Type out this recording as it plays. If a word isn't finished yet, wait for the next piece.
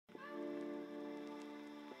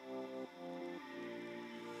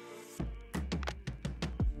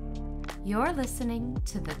You're listening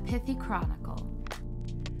to the Pithy Chronicle.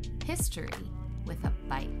 History with a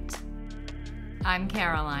bite. I'm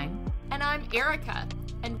Caroline. And I'm Erica.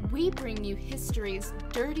 And we bring you history's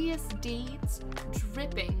dirtiest deeds,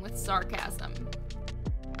 dripping with sarcasm.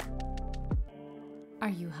 Are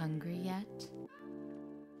you hungry yet?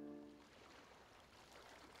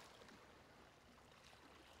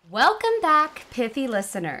 Welcome back, Pithy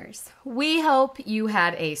listeners. We hope you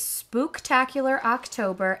had a spooktacular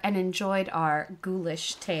October and enjoyed our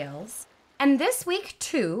ghoulish tales. And this week,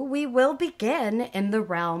 too, we will begin in the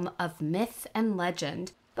realm of myth and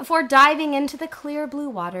legend before diving into the clear blue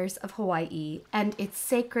waters of Hawaii and its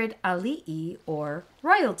sacred ali'i, or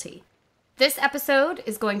royalty. This episode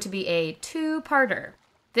is going to be a two-parter.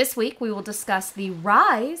 This week, we will discuss the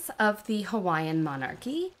rise of the Hawaiian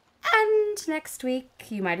monarchy, and next week,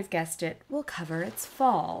 you might have guessed it, we'll cover its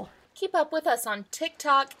fall. Keep up with us on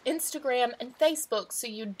TikTok, Instagram, and Facebook so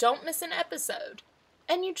you don't miss an episode.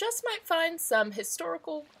 And you just might find some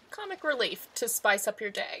historical comic relief to spice up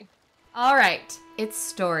your day. All right, it's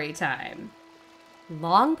story time.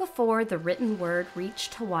 Long before the written word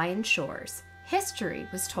reached Hawaiian shores, history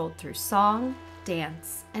was told through song,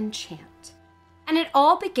 dance, and chant. And it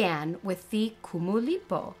all began with the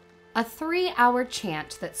kumulipo, a 3-hour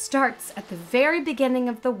chant that starts at the very beginning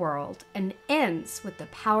of the world and ends with the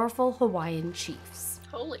powerful Hawaiian chiefs.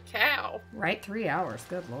 Holy cow. Right, 3 hours,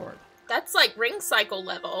 good lord. That's like ring cycle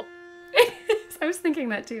level. I was thinking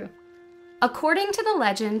that too. According to the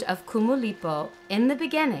legend of Kumulipo, in the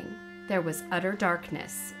beginning, there was utter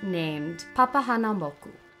darkness named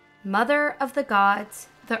Papahanamoku, mother of the gods,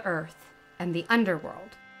 the earth, and the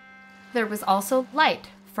underworld. There was also light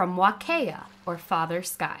from Wakea, or Father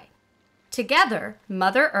Sky. Together,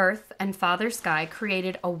 Mother Earth and Father Sky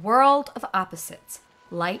created a world of opposites,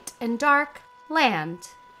 light and dark, land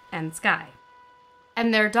and sky.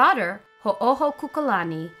 And their daughter,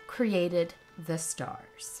 Ho'ohokukalani, created the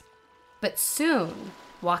stars. But soon,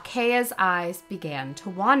 Wakea's eyes began to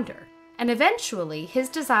wander, and eventually his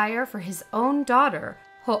desire for his own daughter,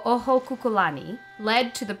 Ho'ohokukalani,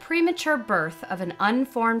 led to the premature birth of an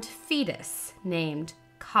unformed fetus named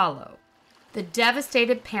Kalo. The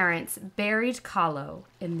devastated parents buried Kalo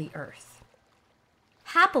in the earth.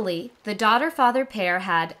 Happily, the daughter-father pair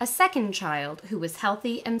had a second child who was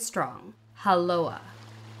healthy and strong, Haloa.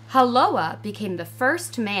 Haloa became the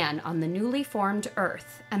first man on the newly formed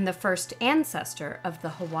earth and the first ancestor of the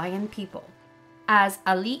Hawaiian people. As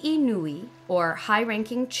ali'i nui, or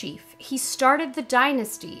high-ranking chief, he started the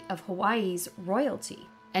dynasty of Hawaii's royalty,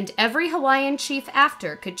 and every Hawaiian chief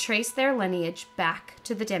after could trace their lineage back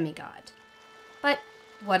to the demigod. But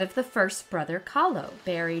what of the first brother Kalo,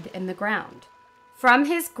 buried in the ground? From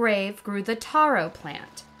his grave grew the taro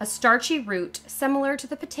plant, a starchy root similar to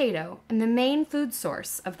the potato and the main food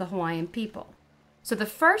source of the Hawaiian people. So the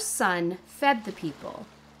first son fed the people,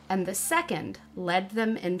 and the second led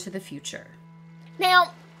them into the future.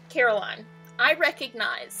 Now, Caroline, I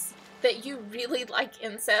recognize that you really like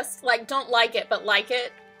incest. Like, don't like it, but like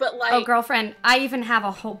it. But like... Oh, girlfriend, I even have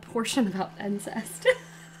a whole portion about incest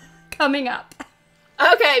coming up.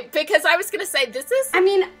 Okay, because I was going to say, this is... I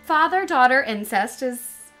mean, father-daughter incest is...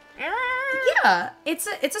 Yeah, it's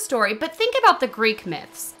a story, but think about the Greek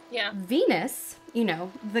myths. Yeah. Venus,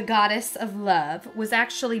 the goddess of love, was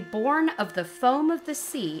actually born of the foam of the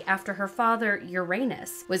sea after her father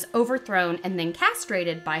Uranus was overthrown and then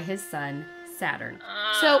castrated by his son Saturn.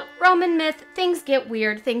 So, Roman myth, things get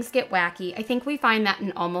weird, things get wacky. I think we find that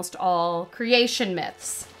in almost all creation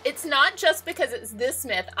myths. It's not just because it's this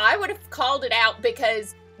myth. I would have called it out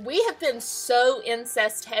because we have been so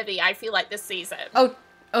incest heavy, I feel like, this season. Oh,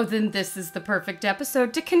 then this is the perfect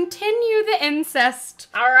episode to continue the incest.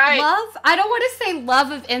 All right. Love? I don't want to say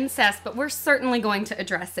love of incest, but we're certainly going to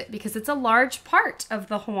address it because it's a large part of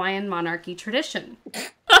the Hawaiian monarchy tradition.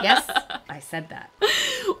 Yes, I said that.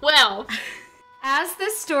 Well, as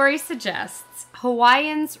this story suggests,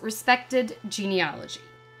 Hawaiians respected genealogy.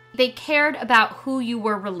 They cared about who you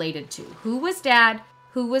were related to. Who was dad?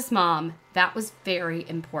 Who was mom? That was very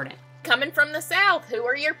important. Coming from the South, who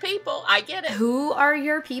are your people? I get it. Who are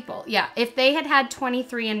your people? Yeah, if they had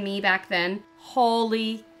 23andMe back then,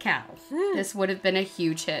 holy cow, this would have been a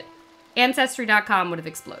huge hit. Ancestry.com would have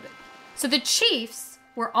exploded. So the chiefs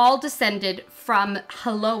were all descended from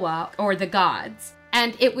Haloa, or the gods,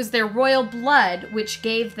 and it was their royal blood which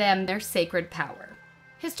gave them their sacred power.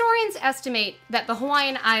 Historians estimate that the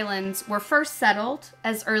Hawaiian Islands were first settled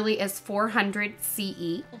as early as 400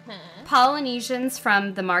 CE. Polynesians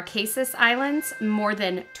from the Marquesas Islands, more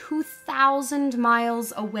than 2,000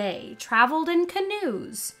 miles away, traveled in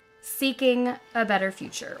canoes, seeking a better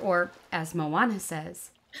future, or, as Moana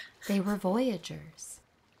says, They were voyagers.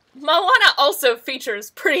 Moana also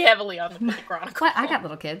features pretty heavily on the Mythic Chronicle. What? I got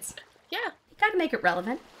little kids. Yeah. You gotta make it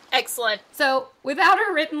relevant. Excellent. So, without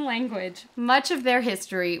a written language, much of their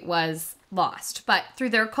history was lost. But through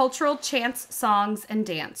their cultural chants, songs, and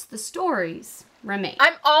dance, the stories remain.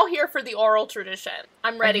 I'm all here for the oral tradition.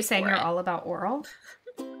 I'm ready for it. Are you saying you're all about oral?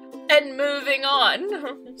 And moving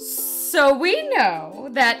on. So we know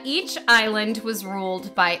that each island was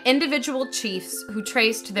ruled by individual chiefs who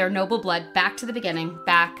traced their noble blood back to the beginning,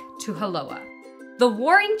 back to Haloa. The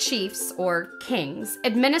warring chiefs, or kings,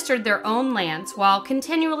 administered their own lands while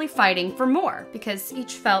continually fighting for more, because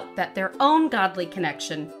each felt that their own godly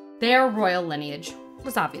connection, their royal lineage,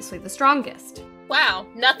 was obviously the strongest. Wow,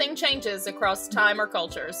 nothing changes across time or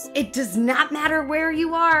cultures. It does not matter where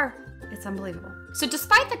you are. It's unbelievable. So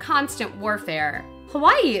despite the constant warfare,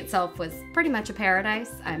 Hawaii itself was pretty much a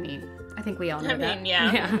paradise. I mean, I think we all know that.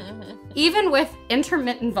 Yeah. Even with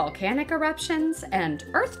intermittent volcanic eruptions and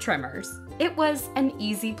earth tremors, it was an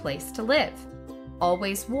easy place to live.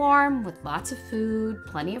 Always warm, with lots of food,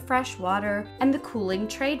 plenty of fresh water, and the cooling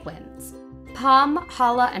trade winds. Palm,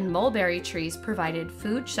 hala, and mulberry trees provided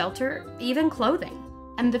food, shelter, even clothing.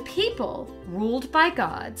 And the people, ruled by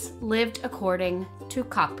gods, lived according to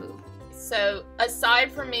kapu. So,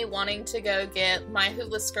 aside from me wanting to go get my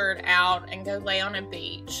hula skirt out and go lay on a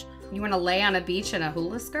beach. You want to lay on a beach in a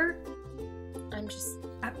hula skirt? I'm just...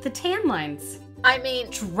 The tan lines. I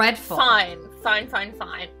mean... Dreadful. Fine.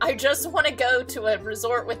 I just want to go to a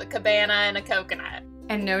resort with a cabana and a coconut.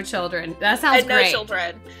 And no children. That sounds great. And no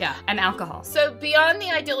children. Yeah, and alcohol. So, beyond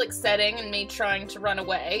the idyllic setting and me trying to run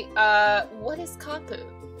away, what is kapu?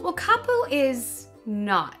 Well, kapu is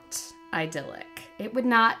not idyllic. It would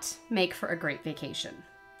not make for a great vacation,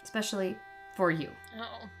 especially for you.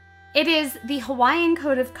 Oh. It is the Hawaiian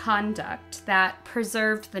code of conduct that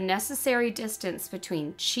preserved the necessary distance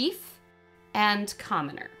between chief and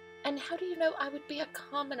commoner. And how do you know I would be a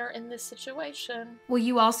commoner in this situation? Well,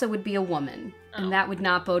 you also would be a woman, and that would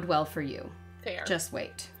not bode well for you. Fair. Just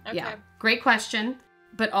wait. Okay. Yeah. Great question.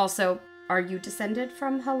 But also, are you descended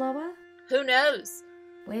from Haloa? Who knows?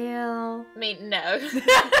 Well... I mean, no.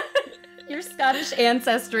 Your Scottish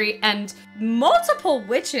ancestry and multiple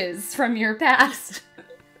witches from your past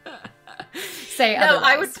say otherwise. No,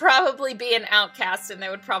 I would probably be an outcast and they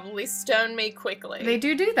would probably stone me quickly. They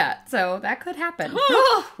do that, so that could happen.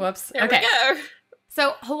 Whoops. There we go.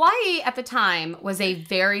 So Hawaii at the time was a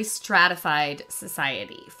very stratified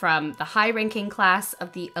society, from the high-ranking class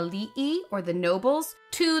of the ali'i, or the nobles,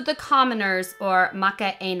 to the commoners, or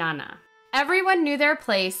maka'enana. Everyone knew their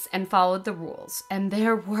place and followed the rules, and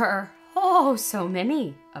there were so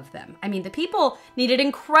many of them. I mean, the people needed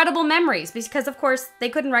incredible memories because, of course, they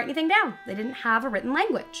couldn't write anything down. They didn't have a written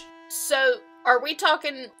language. So, are we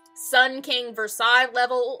talking Sun King Versailles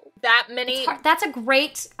level? That many? That's a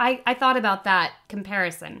great... I thought about that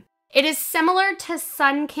comparison. It is similar to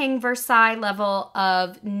Sun King Versailles level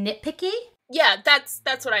of nitpicky. Yeah,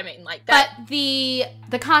 that's what I mean, like that. But the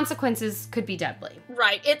consequences could be deadly.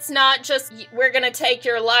 Right. It's not just, we're gonna take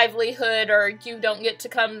your livelihood or you don't get to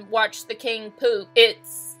come watch the king poop.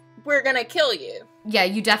 It's, we're gonna kill you. Yeah,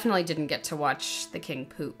 you definitely didn't get to watch the king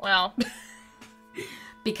poop. Well.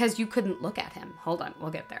 Because you couldn't look at him. Hold on,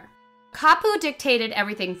 we'll get there. Kapu dictated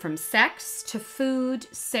everything from sex to food,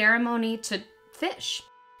 ceremony to fish.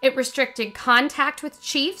 It restricted contact with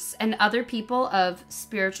chiefs and other people of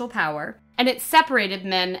spiritual power, and it separated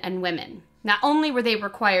men and women. Not only were they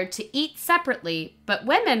required to eat separately, but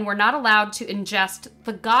women were not allowed to ingest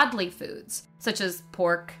the godly foods, such as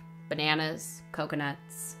pork, bananas,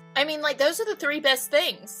 coconuts. I mean, like, those are the three best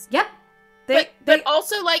things. Yep. But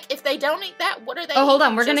also, like, if they don't eat that, what are they? Oh, hold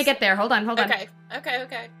on. We're going to get there. Hold on. Okay.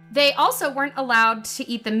 They also weren't allowed to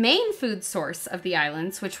eat the main food source of the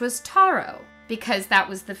islands, which was taro, because that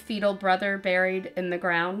was the fetal brother buried in the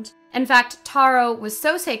ground. In fact, taro was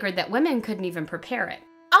so sacred that women couldn't even prepare it.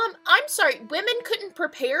 I'm sorry, women couldn't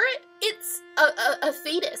prepare it? It's a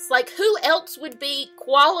fetus. Like, who else would be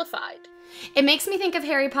qualified? It makes me think of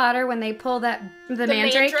Harry Potter when they pull the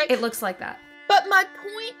mandrake. It looks like that. But my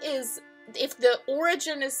point is, if the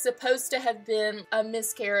origin is supposed to have been a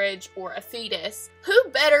miscarriage or a fetus, who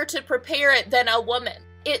better to prepare it than a woman?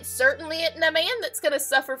 It certainly isn't a man that's going to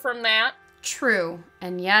suffer from that. True.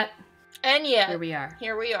 And yet, here we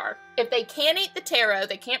are. If they can't eat the taro,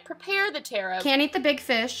 they can't prepare the taro. Can't eat the big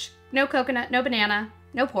fish, no coconut, no banana,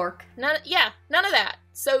 no pork. None of that.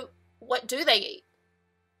 So what do they eat?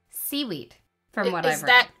 Seaweed, from what I've read. Is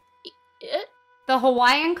that it? The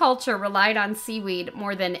Hawaiian culture relied on seaweed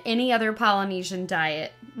more than any other Polynesian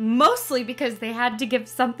diet, mostly because they had to give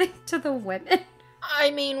something to the women.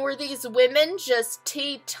 I mean, were these women just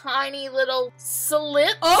tiny little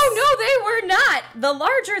slips? Oh, no, they were not. The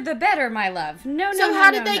larger, the better, my love. No. So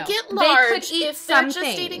how did they get large? They could eat if some they're just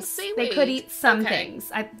things. eating seaweed? They could eat some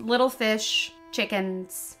things. Little fish,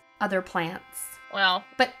 chickens, other plants. Well,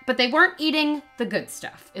 but they weren't eating the good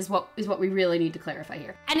stuff, is what we really need to clarify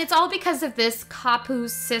here. And it's all because of this kapu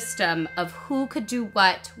system of who could do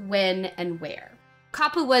what, when, and where.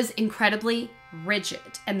 Kapu was incredibly rigid,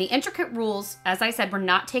 and the intricate rules, as I said, were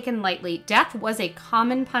not taken lightly. Death was a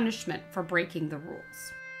common punishment for breaking the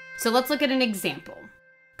rules. So let's look at an example.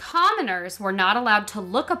 Commoners were not allowed to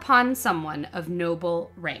look upon someone of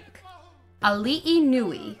noble rank. Ali'i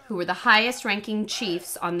Nui, who were the highest-ranking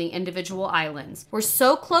chiefs on the individual islands, were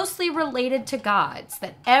so closely related to gods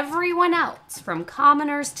that everyone else, from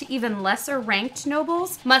commoners to even lesser-ranked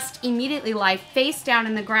nobles, must immediately lie face down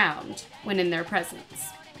in the ground when in their presence.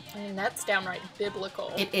 I mean, that's downright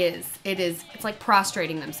biblical. It is. It's like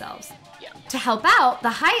prostrating themselves. Yeah. To help out, the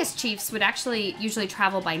highest chiefs would actually usually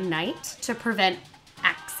travel by night to prevent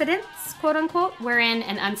accidents, quote-unquote, wherein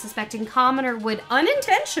an unsuspecting commoner would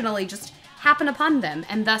unintentionally just happen upon them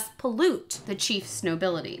and thus pollute the chief's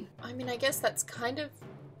nobility. I mean, I guess that's kind of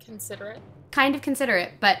considerate. Kind of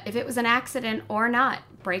considerate, but if it was an accident or not,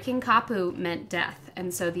 breaking kapu meant death,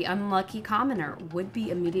 and so the unlucky commoner would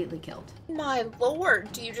be immediately killed. My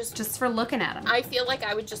lord, do you just for looking at him? I feel like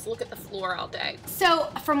I would just look at the floor all day. So,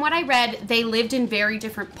 from what I read, they lived in very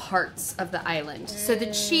different parts of the island. So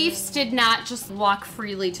the chiefs did not just walk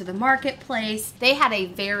freely to the marketplace. They had a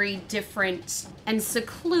very different and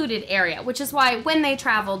secluded area, which is why when they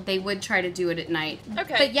traveled, they would try to do it at night.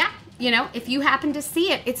 Okay. But yeah, you know, if you happen to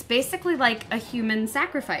see it, it's basically like a human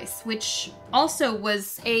sacrifice, which also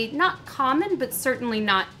was a not common, but certainly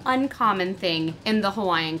not uncommon thing in the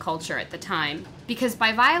Hawaiian culture at the time. Because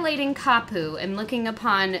by violating kapu and looking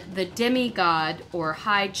upon the demigod or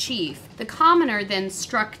high chief, the commoner then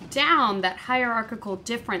struck down that hierarchical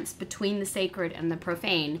difference between the sacred and the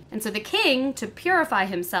profane. And so the king, to purify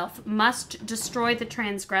himself, must destroy the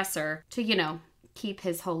transgressor to, you know, keep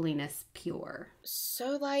his holiness pure.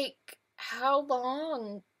 So, like, how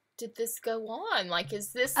long did this go on? Like,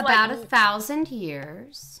 is this about 1,000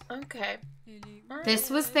 years? Okay. This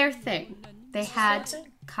was their thing. They had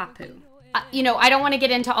kapu. You know, I don't want to get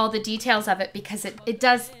into all the details of it because it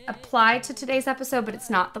does apply to today's episode, but it's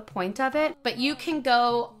not the point of it. But you can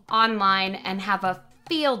go online and have a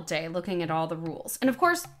field day looking at all the rules. And of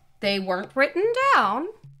course, they weren't written down.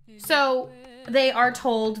 So they are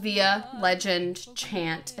told via legend,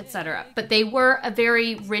 chant, etc. But they were a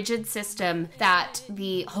very rigid system that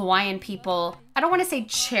the Hawaiian people, I don't want to say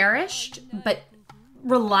cherished, but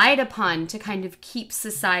relied upon to kind of keep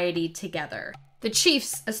society together. The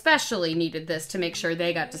chiefs especially needed this to make sure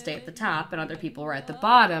they got to stay at the top and other people were at the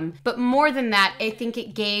bottom. But more than that, I think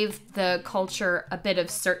it gave the culture a bit of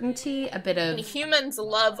certainty, a bit of... Humans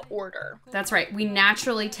love order. That's right. We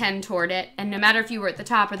naturally tend toward it. And no matter if you were at the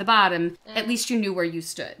top or the bottom, at least you knew where you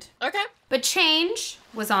stood. Okay. But change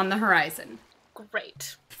was on the horizon.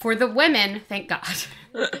 Great. For the women, thank God.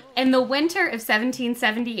 In the winter of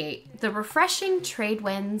 1778, the refreshing trade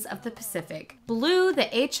winds of the Pacific blew the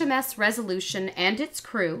HMS Resolution and its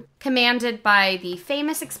crew, commanded by the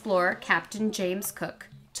famous explorer Captain James Cook,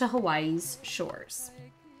 to Hawaii's shores.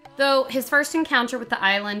 Though his first encounter with the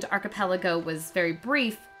island archipelago was very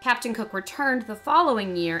brief, Captain Cook returned the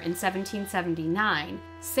following year in 1779,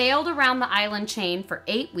 sailed around the island chain for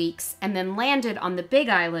 8 weeks, and then landed on the Big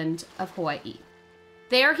Island of Hawaii.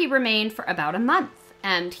 There he remained for about a month,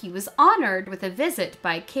 and he was honored with a visit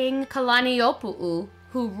by King Kalaniʻopuʻu,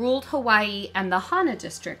 who ruled Hawaii and the Hana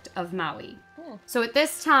district of Maui. So at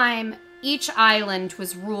this time, each island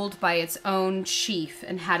was ruled by its own chief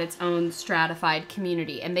and had its own stratified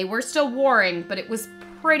community, and they were still warring, but it was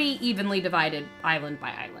pretty evenly divided island by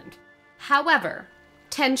island. However,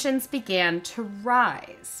 tensions began to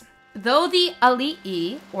rise. Though the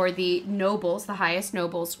ali'i, or the nobles, the highest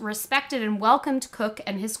nobles, respected and welcomed Cook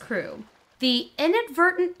and his crew, the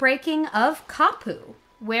inadvertent breaking of kapu,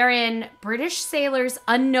 wherein British sailors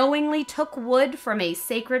unknowingly took wood from a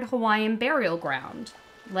sacred Hawaiian burial ground,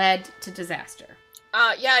 led to disaster.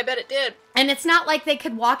 Yeah, I bet it did. And it's not like they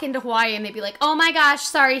could walk into Hawaii and they'd be like, oh my gosh,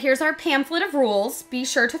 sorry, here's our pamphlet of rules. Be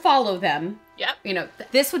sure to follow them. Yep. You know,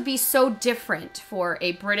 this would be so different for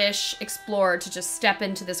a British explorer to just step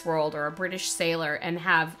into this world, or a British sailor, and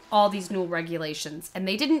have all these new regulations. And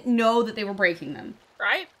they didn't know that they were breaking them.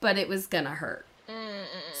 Right. But it was gonna hurt.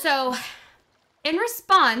 So, in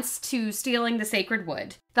response to stealing the sacred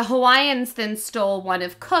wood, the Hawaiians then stole one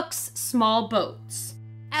of Cook's small boats.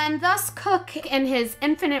 And thus Cook, in his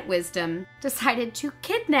infinite wisdom, decided to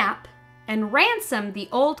kidnap and ransom the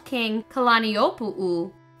old king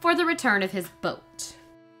Kalaniʻopuʻu for the return of his boat.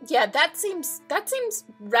 Yeah, that seems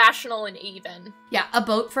rational and even. Yeah, a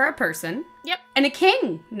boat for a person. Yep. And a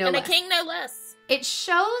king, no less. And a king, no less. It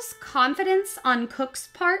shows confidence on Cook's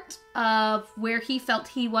part of where he felt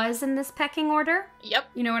he was in this pecking order. Yep.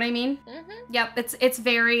 You know what I mean? Mm-hmm. Yep, it's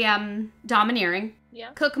very domineering.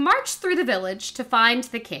 Yeah. Cook marched through the village to find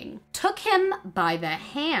the king, took him by the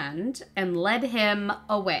hand, and led him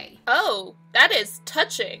away. Oh, that is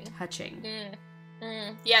touching. Touching.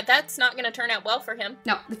 Yeah, that's not going to turn out well for him.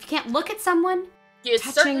 No, if you can't look at someone, you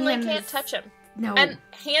certainly him can't touch him. No. And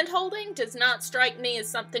hand-holding does not strike me as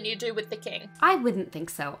something you do with the king. I wouldn't think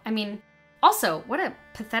so. I mean, also, what a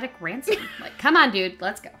pathetic ransom. Like, come on, dude,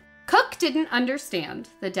 let's go. Cook didn't understand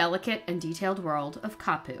the delicate and detailed world of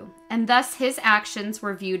kapu, and thus his actions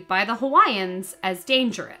were viewed by the Hawaiians as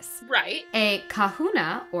dangerous. Right. A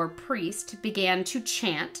kahuna, or priest, began to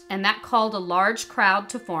chant, and that called a large crowd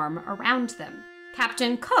to form around them.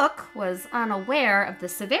 Captain Cook was unaware of the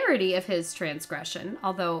severity of his transgression,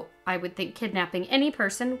 although I would think kidnapping any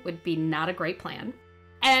person would be not a great plan.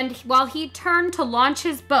 And while he turned to launch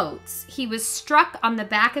his boats, he was struck on the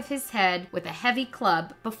back of his head with a heavy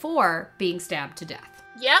club before being stabbed to death.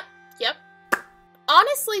 Yep.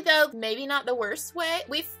 Honestly, though, maybe not the worst way.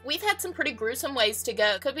 We've had some pretty gruesome ways to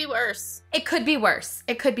go. Could be worse. It could be worse.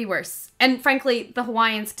 And frankly, the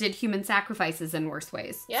Hawaiians did human sacrifices in worse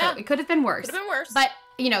ways. Yeah. So it could have been worse. Could have been worse. But,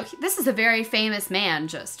 this is a very famous man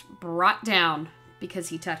just brought down because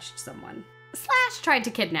he touched someone. / tried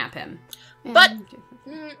to kidnap him. But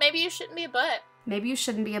maybe you shouldn't be a butt. Maybe you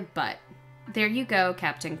shouldn't be a butt. There you go,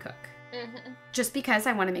 Captain Cook. Mm-hmm. Just because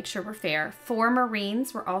I want to make sure we're fair, 4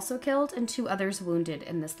 Marines were also killed and 2 others wounded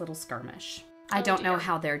in this little skirmish. I don't know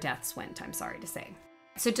how their deaths went, I'm sorry to say.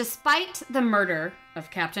 So despite the murder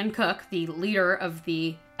of Captain Cook, the leader of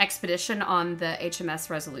the expedition on the HMS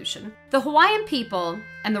Resolution, the Hawaiian people,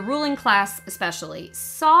 and the ruling class especially,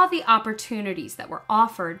 saw the opportunities that were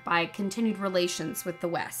offered by continued relations with the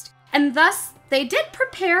West. And thus, they did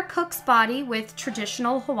prepare Cook's body with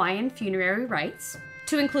traditional Hawaiian funerary rites,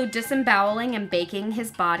 to include disemboweling and baking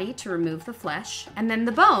his body to remove the flesh, and then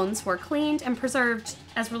the bones were cleaned and preserved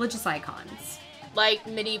as religious icons. Like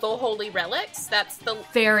medieval holy relics? That's the...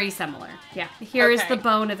 Very similar, yeah. Here is the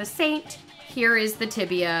bone of a saint, here is the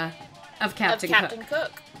tibia of Captain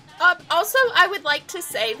Cook. Also, I would like to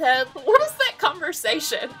say that, what is that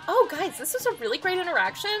conversation? Oh, guys, this was a really great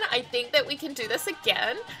interaction. I think that we can do this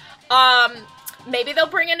again. Maybe they'll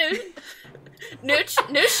bring a new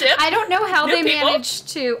ship. I don't know how they people. managed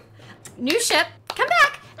to... New ship, come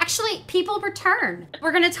back. Actually, people return.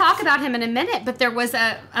 We're going to talk about him in a minute, but there was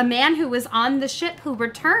a man who was on the ship who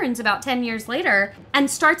returns about 10 years later and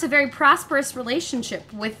starts a very prosperous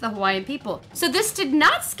relationship with the Hawaiian people. So this did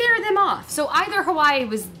not scare them off. So either Hawaii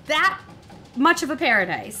was that much of a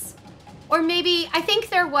paradise, or maybe, I think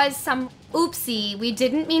there was some, oopsie, we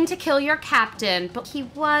didn't mean to kill your captain, but he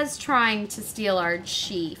was trying to steal our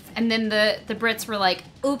chief. And then the Brits were like,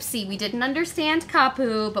 oopsie, we didn't understand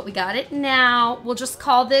kapu, but we got it now. We'll just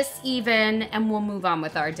call this even, and we'll move on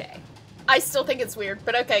with our day. I still think it's weird,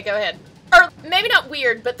 but okay, go ahead. Or maybe not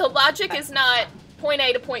weird, but the logic is not point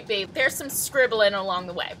A to point B. There's some scribbling along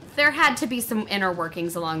the way. There had to be some inner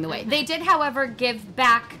workings along the way. They did, however, give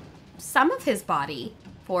back some of his body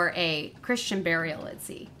for a Christian burial at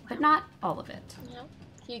sea, but not all of it.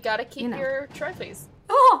 You gotta keep your trophies.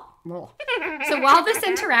 Oh! So while this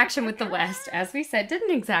interaction with the West, as we said,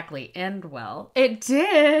 didn't exactly end well, it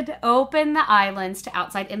did open the islands to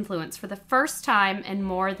outside influence for the first time in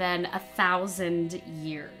more than 1,000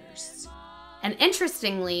 years. And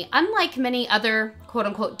interestingly, unlike many other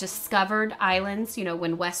quote-unquote discovered islands,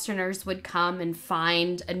 when Westerners would come and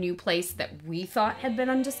find a new place that we thought had been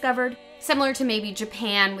undiscovered, similar to maybe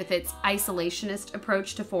Japan with its isolationist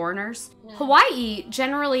approach to foreigners, Hawaii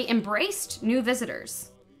generally embraced new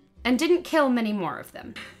visitors and didn't kill many more of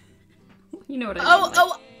them. You know what I mean?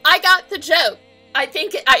 Oh, I got the joke. I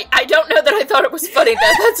think, I don't know that I thought it was funny,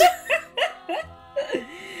 though.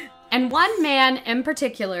 And one man in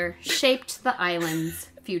particular shaped the island's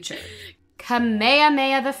future.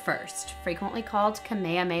 Kamehameha I, frequently called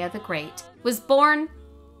Kamehameha the Great, was born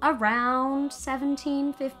around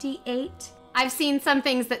 1758. I've seen some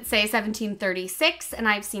things that say 1736, and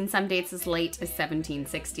I've seen some dates as late as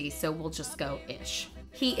 1760, so we'll just go ish.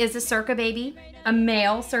 He is a circa baby, a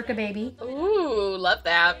male circa baby. Ooh, love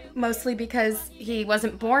that. Mostly because he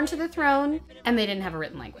wasn't born to the throne, and they didn't have a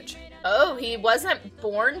written language. Oh, he wasn't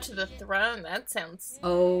born to the throne. That sounds...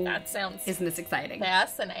 Isn't this exciting?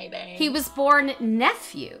 Fascinating. He was born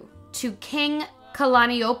nephew to King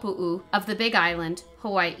Kalaniʻopuʻu of the Big Island,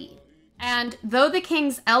 Hawaii. And though the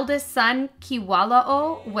king's eldest son,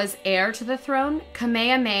 Kiwala'o, was heir to the throne,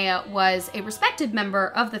 Kamehameha was a respected member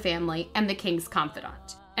of the family and the king's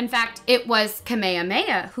confidant. In fact, it was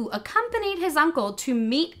Kamehameha who accompanied his uncle to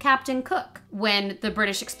meet Captain Cook when the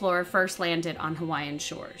British explorer first landed on Hawaiian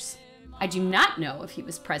shores. I do not know if he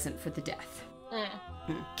was present for the death.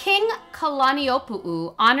 King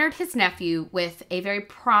Kalaniʻopuʻu honored his nephew with a very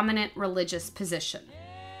prominent religious position.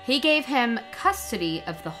 He gave him custody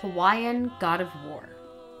of the Hawaiian god of war.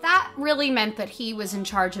 That really meant that he was in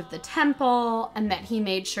charge of the temple and that he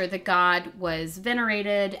made sure the god was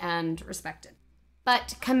venerated and respected.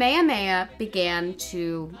 But Kamehameha began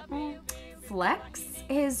to flex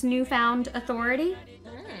his newfound authority.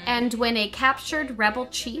 And when a captured rebel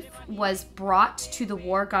chief was brought to the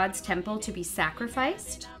war god's temple to be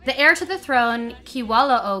sacrificed, the heir to the throne,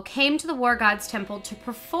 Kiwala'o, came to the war god's temple to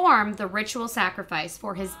perform the ritual sacrifice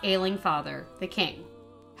for his ailing father, the king.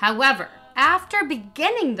 However, after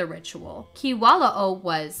beginning the ritual, Kiwala'o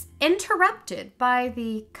was interrupted by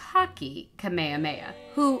the cocky Kamehameha,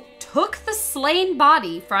 who took the slain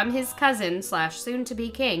body from his cousin / soon-to-be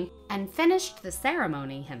king and finished the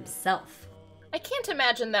ceremony himself. I can't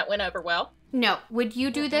imagine that went over well. No. Would you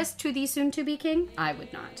do this to the soon-to-be king? I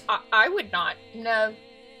would not. I would not. No.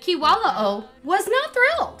 Kiwala'o was not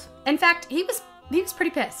thrilled. In fact, he was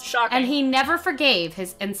pretty pissed. Shocking. And he never forgave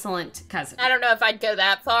his insolent cousin. I don't know if I'd go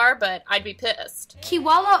that far, but I'd be pissed.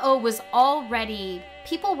 Kiwala'o was already...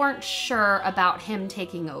 People weren't sure about him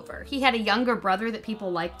taking over. He had a younger brother that people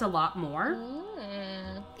liked a lot more.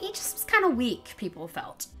 He just was kind of weak, people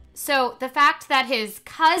felt. So the fact that his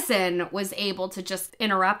cousin was able to just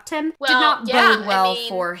interrupt him did not bode well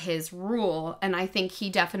for his rule. And I think he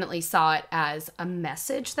definitely saw it as a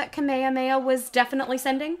message that Kamehameha was definitely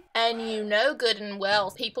sending. And you know good and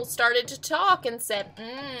well, people started to talk and said,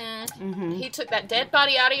 he took that dead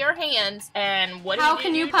body out of your hands, and how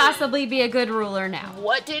can you possibly be a good ruler now?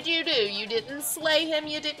 What did you do? You didn't slay him,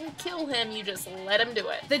 you didn't kill him, you just let him do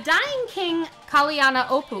it. The dying king,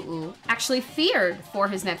 Kalaniʻopuʻu, actually feared for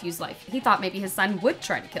his nephew's life. He thought maybe his son would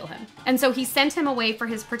try to kill him. And so he sent him away for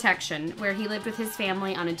his protection, where he lived with his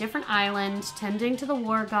family on a different island, tending to the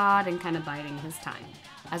war god and kind of biding his time.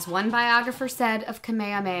 As one biographer said of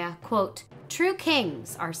Kamehameha, quote, "True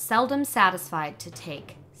kings are seldom satisfied to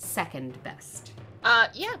take second best."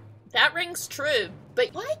 Yeah, that rings true.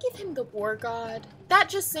 But why give him the war god? That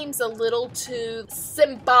just seems a little too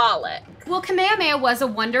symbolic. Well, Kamehameha was a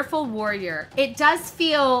wonderful warrior. It does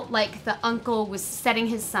feel like the uncle was setting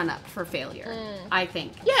his son up for failure, I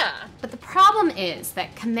think. Yeah. But the problem is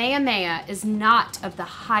that Kamehameha is not of the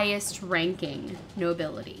highest ranking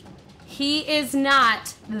nobility. He is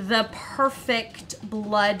not the perfect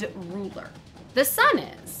blood ruler. The son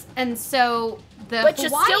is. And so but you're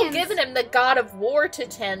still giving him the god of war to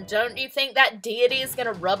tend. Don't you think that deity is going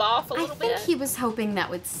to rub off a little bit? I think he was hoping that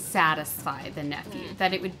would satisfy the nephew.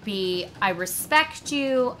 That it would be, I respect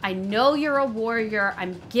you, I know you're a warrior,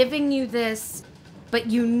 I'm giving you this, but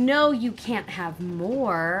you know you can't have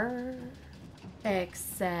more.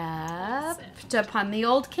 Except upon the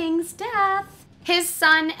old king's death. His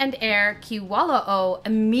son and heir, Kiwala'o,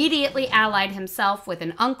 immediately allied himself with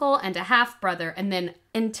an uncle and a half-brother and then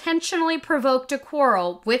intentionally provoked a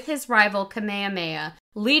quarrel with his rival Kamehameha,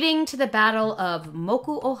 leading to the Battle of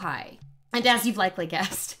Moku'ohai. And as you've likely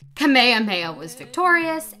guessed, Kamehameha was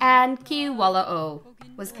victorious and Kiwala'o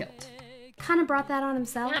was killed. Kind of brought that on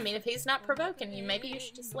himself. Yeah, I mean, if he's not provoking you, maybe you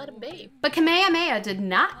should just let him be. But Kamehameha did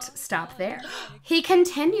not stop there. He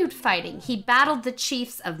continued fighting. He battled the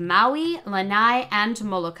chiefs of Maui, Lanai, and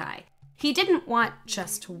Molokai. He didn't want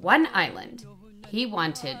just one island. He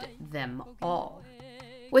wanted them all.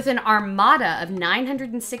 With an armada of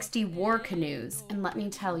 960 war canoes, and let me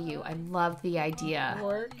tell you, I love the idea.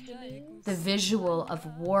 War canoes? The visual of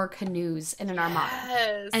war canoes in an armada.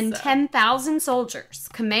 Yes. And 10,000 soldiers,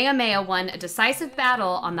 Kamehameha won a decisive battle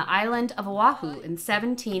on the island of Oahu in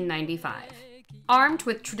 1795. Armed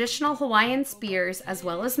with traditional Hawaiian spears as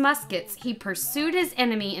well as muskets, he pursued his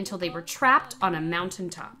enemy until they were trapped on a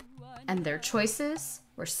mountaintop. And their choices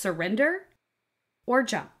were surrender or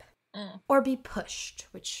jump. Or be pushed,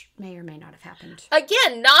 which may or may not have happened.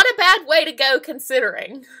 Again, not a bad way to go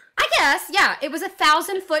considering. I guess, yeah. It was a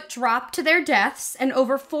 1,000-foot drop to their deaths, and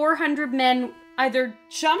over 400 men either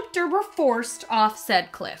jumped or were forced off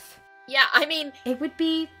said cliff. Yeah, I mean... It would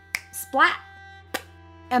be splat.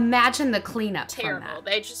 Imagine the cleanup terrible. From that.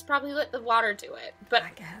 They just probably let the water do it. But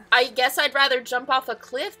I guess I'd rather jump off a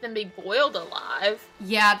cliff than be boiled alive.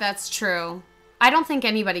 Yeah, that's true. I don't think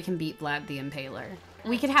anybody can beat Vlad the Impaler.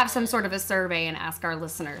 We could have some sort of a survey and ask our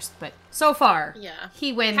listeners, but so far, Yeah.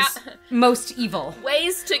 he wins most evil.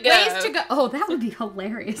 Ways to go. Ways to go. Oh, that would be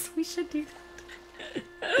hilarious. We should do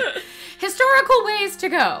that. Historical ways to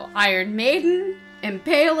go. Iron Maiden,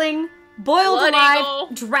 impaling, boiled Blood alive, eagle.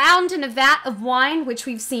 drowned in a vat of wine, which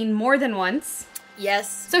we've seen more than once.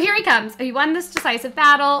 Yes. So here he comes. He won this decisive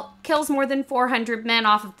battle, kills more than 400 men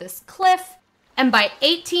off of this cliff, and by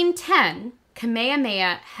 1810,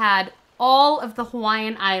 Kamehameha had all of the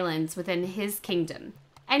Hawaiian Islands within his kingdom.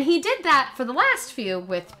 And he did that for the last few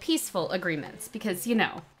with peaceful agreements, because, you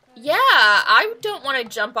know. Yeah, I don't want to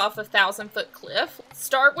jump off a 1,000-foot cliff.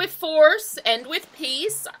 Start with force, end with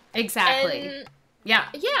peace. Exactly. And yeah.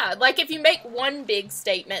 yeah, like if you make one big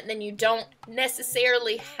statement, then you don't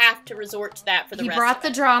necessarily have to resort to that for the rest of it. He brought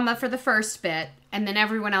the drama for the first bit, and then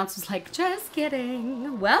everyone else was like, just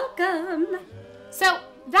kidding, welcome. So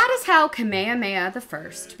that is how Kamehameha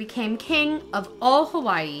I became king of all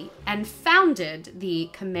Hawaii and founded the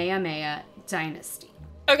Kamehameha dynasty.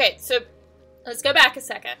 Okay, so let's go back a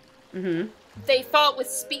second. Mm-hmm. They fought with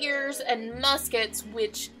spears and muskets,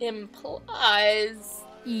 which implies...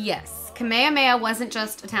 Yes, Kamehameha wasn't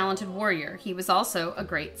just a talented warrior, he was also a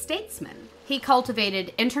great statesman. He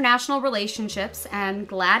cultivated international relationships and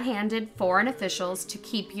glad-handed foreign officials to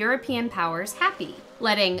keep European powers happy,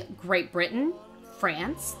 letting Great Britain,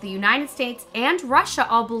 France, the United States, and Russia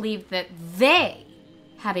all believe that they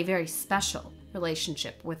had a very special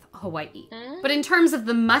relationship with Hawaii. But in terms of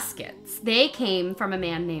the muskets, they came from a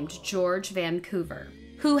man named George Vancouver,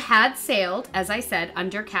 who had sailed, as I said,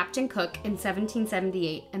 under Captain Cook in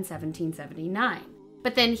 1778 and 1779.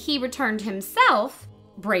 But then he returned himself,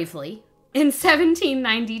 bravely, in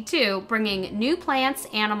 1792, bringing new plants,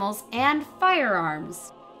 animals, and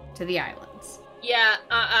firearms to the islands. Yeah,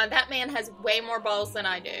 that man has way more balls than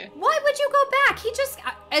I do. Why would you go back? He just,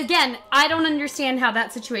 again, I don't understand how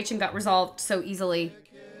that situation got resolved so easily.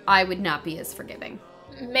 I would not be as forgiving.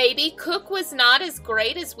 Maybe Cook was not as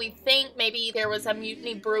great as we think. Maybe there was a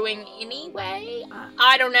mutiny brewing anyway.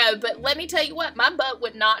 I don't know, but let me tell you what, my butt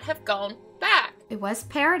would not have gone back. It was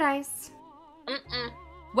paradise. Mm-mm.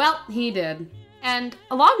 Well, he did. And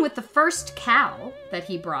along with the first cow that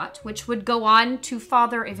he brought, which would go on to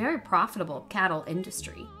father a very profitable cattle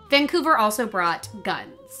industry, Vancouver also brought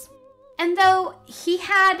guns. And though he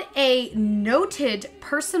had a noted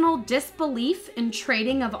personal disbelief in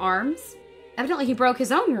trading of arms, evidently he broke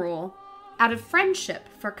his own rule out of friendship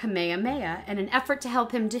for Kamehameha in an effort to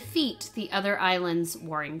help him defeat the other islands'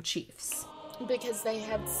 warring chiefs. Because they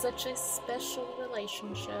had such a special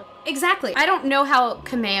relationship. Exactly. I don't know how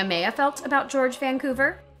Kamehameha felt about George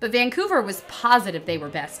Vancouver, but Vancouver was positive they were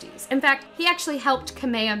besties. In fact, he actually helped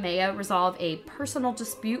Kamehameha resolve a personal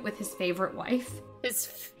dispute with his favorite wife. His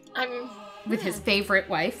favorite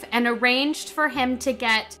wife, and arranged for him to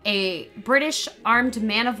get a British armed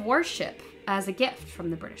man-of-war ship as a gift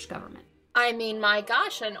from the British government. I mean, my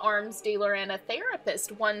gosh, an arms dealer and a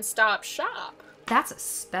therapist, one-stop shop. That's a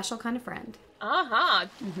special kind of friend. Uh-huh.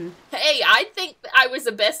 Mm-hmm. Hey, I think I was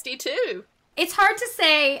a bestie too. It's hard to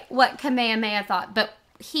say what Kamehameha thought, but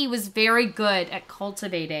he was very good at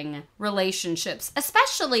cultivating relationships.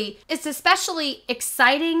 It's especially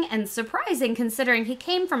exciting and surprising considering he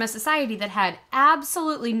came from a society that had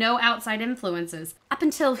absolutely no outside influences up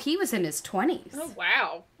until he was in his 20s. Oh,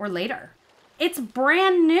 wow. Or later. It's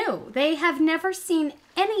brand new. They have never seen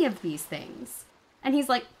any of these things. And he's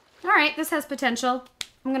like, all right, this has potential.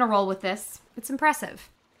 I'm going to roll with this. It's impressive.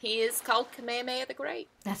 He is called Kamehameha the Great.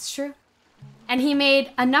 That's true. And he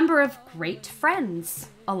made a number of great friends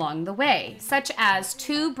along the way, such as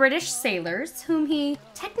 2 British sailors whom he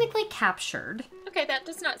technically captured. Okay, that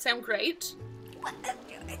does not sound great.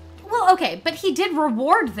 Well, okay, but he did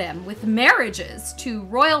reward them with marriages to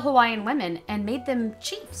royal Hawaiian women and made them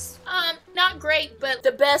chiefs. Not great, but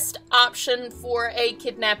the best option for a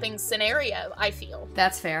kidnapping scenario, I feel.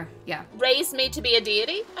 That's fair, yeah. Raised me to be a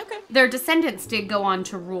deity? Okay. Their descendants did go on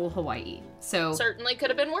to rule Hawaii, so... Certainly could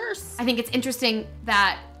have been worse. I think it's interesting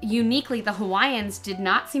that, uniquely, the Hawaiians did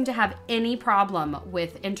not seem to have any problem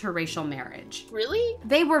with interracial marriage. Really?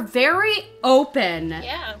 They were very open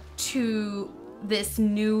Yeah. to this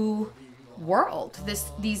new world,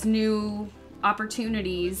 these new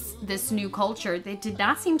opportunities, this new culture. They did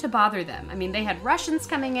not seem to bother them. I mean, they had Russians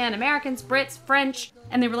coming in, Americans, Brits, French,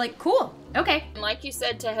 and they were like, cool, okay. And like you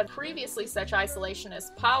said, to have previously such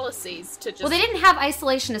isolationist policies to just... Well, they didn't have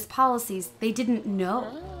isolationist policies. They didn't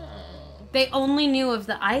know. They only knew of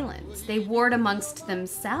the islands. They warred amongst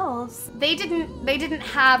themselves. They didn't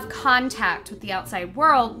have contact with the outside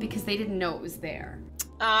world because they didn't know it was there.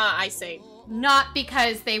 I see. not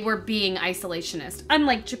because they were being isolationist.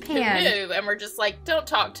 Unlike Japan. Who knew? And we're just like, don't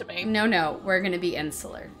talk to me. No, we're going to be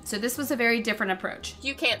insular. So this was a very different approach.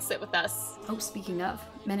 You can't sit with us. Oh, speaking of,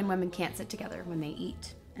 men and women can't sit together when they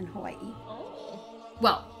eat in Hawaii. Oh.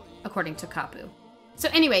 Well, according to Kapu. So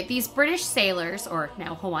anyway, these British sailors, or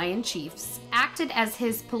now Hawaiian chiefs, acted as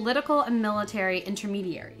his political and military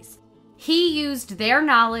intermediaries. He used their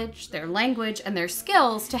knowledge, their language, and their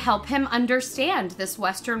skills to help him understand this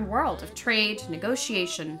Western world of trade,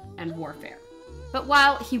 negotiation, and warfare. But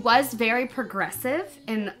while he was very progressive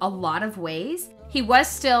in a lot of ways, he was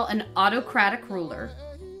still an autocratic ruler,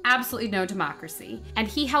 absolutely no democracy, and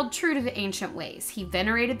he held true to the ancient ways. He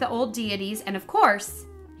venerated the old deities, and of course,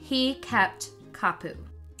 he kept Kapu.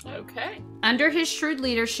 Okay. Under his shrewd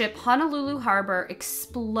leadership, Honolulu Harbor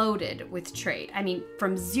exploded with trade. I mean,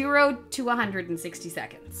 from 0 to 160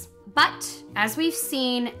 seconds. But, as we've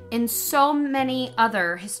seen in so many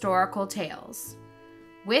other historical tales,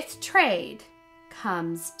 with trade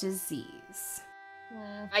comes disease.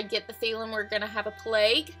 I get the feeling we're gonna have a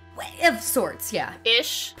plague. Of sorts, yeah.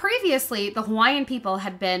 Ish. Previously, the Hawaiian people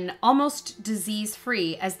had been almost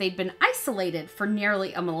disease-free as they'd been isolated for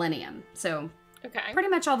nearly a millennium. So, Okay. pretty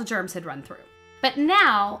much all the germs had run through. But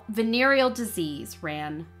now, venereal disease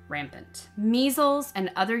ran rampant. Measles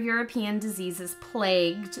and other European diseases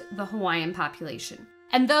plagued the Hawaiian population.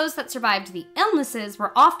 And those that survived the illnesses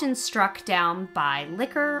were often struck down by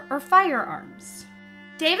liquor or firearms.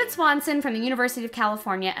 David Swanson from the University of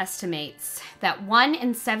California estimates that 1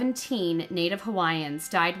 in 17 Native Hawaiians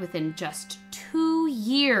died within just 2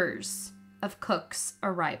 years of Cook's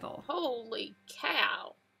arrival. Holy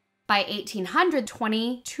cow. By 1800,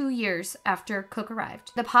 22 years after Cook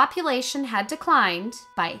arrived, the population had declined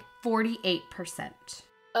by 48%.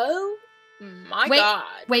 Oh my God.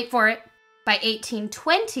 Wait for it. By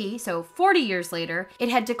 1820, so 40 years later, it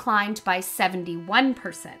had declined by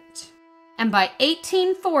 71%. And by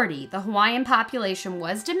 1840, the Hawaiian population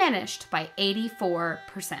was diminished by 84%.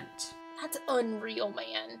 That's unreal,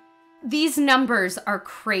 man. These numbers are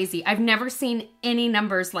crazy. I've never seen any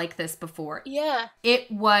numbers like this before. Yeah. It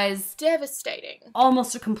was Devastating.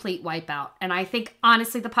 almost a complete wipeout. And I think,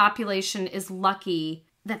 honestly, the population is lucky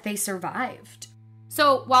that they survived.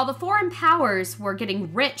 So while the foreign powers were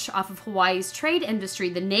getting rich off of Hawaii's trade industry,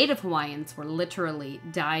 the native Hawaiians were literally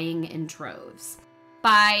dying in droves.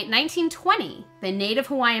 By 1920, the native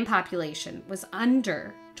Hawaiian population was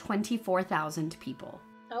under 24,000 people.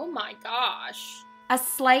 Oh my gosh. A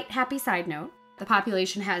slight happy side note, the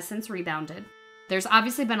population has since rebounded. There's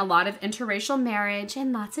obviously been a lot of interracial marriage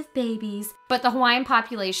and lots of babies, but the Hawaiian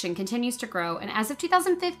population continues to grow, and as of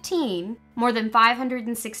 2015, more than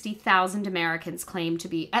 560,000 Americans claim to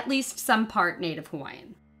be at least some part Native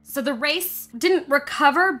Hawaiian. So the race didn't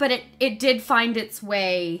recover, but it did find its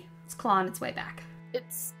way, it's clawing its way back.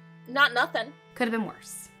 It's not nothing. Could have been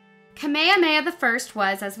worse. Kamehameha I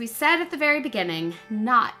was, as we said at the very beginning,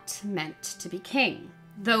 not meant to be king.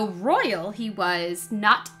 Though royal, he was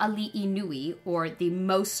not a li'inui, or the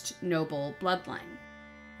most noble bloodline.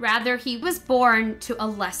 Rather, he was born to a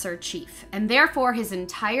lesser chief, and therefore his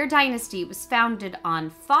entire dynasty was founded on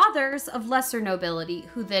fathers of lesser nobility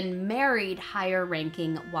who then married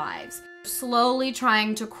higher-ranking wives, slowly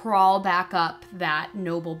trying to crawl back up that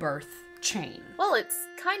noble birth chain. Well, it's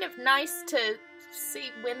kind of nice to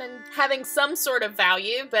see women having some sort of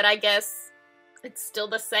value, but I guess it's still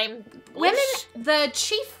the same bullshit. Women, the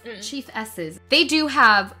chiefesses, they do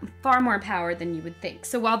have far more power than you would think.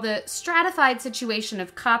 So while the stratified situation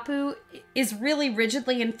of Kapu is really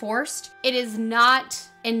rigidly enforced, it is not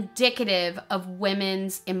indicative of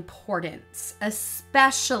women's importance,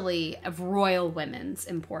 especially of royal women's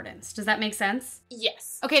importance. Does that make sense?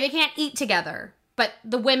 Yes. Okay, they can't eat together, but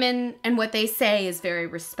the women and what they say is very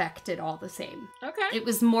respected all the same. Okay. It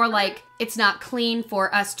was more like, it's not clean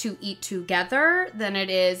for us to eat together than it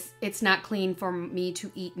is, it's not clean for me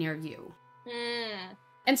to eat near you.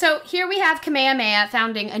 And so here we have Kamehameha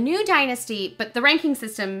founding a new dynasty, but the ranking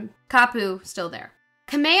system, Kapu, still there.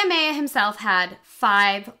 Kamehameha himself had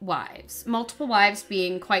 5 wives, multiple wives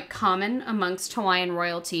being quite common amongst Hawaiian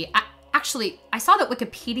royalty. Actually, I saw that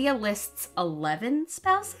Wikipedia lists 11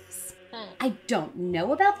 spouses. I don't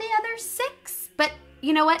know about the other 6, but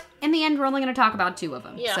you know what? In the end, we're only going to talk about 2 of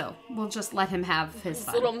them. Yeah. So we'll just let him have his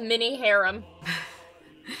fun. Little mini harem.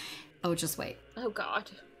 Oh, just wait. Oh,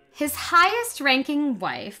 God. His highest ranking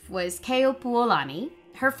wife was Keopuolani.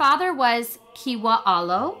 Her father was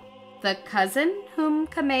Kiwa'alo, the cousin whom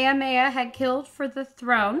Kamehameha had killed for the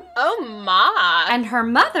throne. Oh, my. And her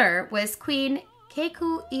mother was Queen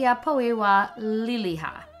Kekuiapoiwa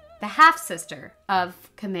Liliha, the half-sister of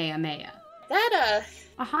Kamehameha.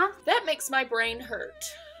 That makes my brain hurt.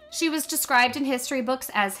 She was described in history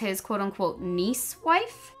books as his quote-unquote niece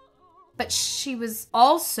wife, but she was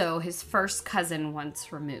also his first cousin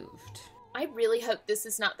once removed. I really hope this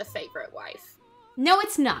is not the favorite wife. No,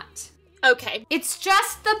 it's not. Okay. It's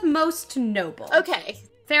just the most noble. Okay.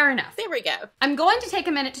 Fair enough. There we go. I'm going to take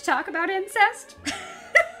a minute to talk about incest.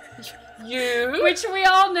 Which we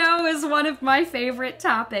all know is one of my favorite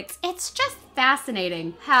topics. It's just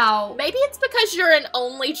fascinating how... Maybe it's because you're an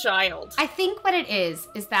only child. I think what it is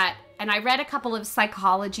that, and I read a couple of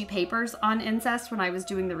psychology papers on incest when I was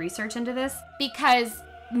doing the research into this, because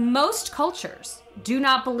most cultures do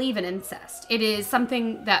not believe in incest. It is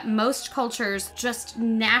something that most cultures just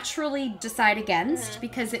naturally decide against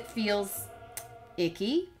because it feels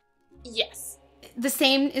icky. Yes. The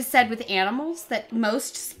same is said with animals, that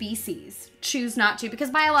most species choose not to, because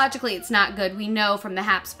biologically it's not good. We know from the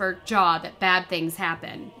Habsburg jaw that bad things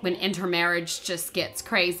happen when intermarriage just gets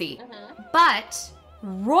crazy. But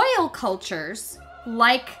royal cultures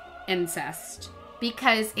like incest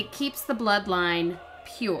because it keeps the bloodline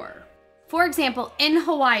pure. For example, in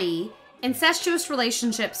Hawaii, incestuous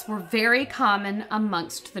relationships were very common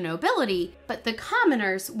amongst the nobility, but the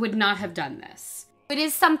commoners would not have done this. It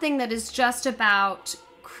is something that is just about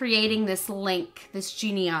creating this link, this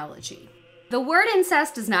genealogy. The word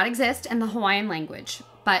incest does not exist in the Hawaiian language,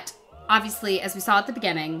 but obviously, as we saw at the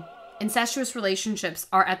beginning, incestuous relationships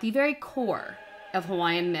are at the very core of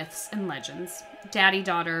Hawaiian myths and legends.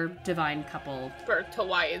 Daddy-daughter, divine couple. Birthed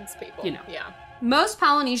Hawaiians people. You know. Yeah. Most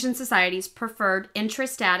Polynesian societies preferred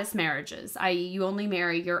intra-status marriages, i.e. you only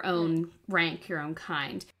marry your own rank, your own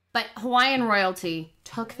kind. But Hawaiian royalty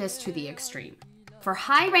took this to the extreme. For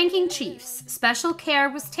high-ranking chiefs, special care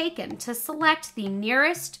was taken to select the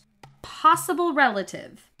nearest possible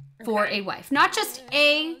relative for a wife. Not just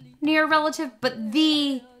a near relative, but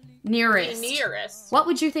the nearest. The nearest. What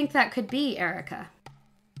would you think that could be, Erica?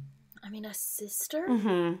 I mean, a sister?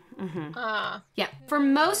 Yeah. For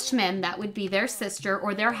most men, that would be their sister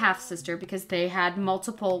or their half-sister because they had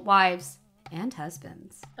multiple wives and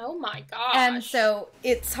husbands. Oh my gosh. And so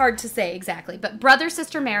it's hard to say exactly, but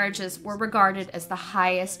brother-sister marriages were regarded as the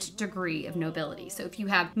highest degree of nobility. So if you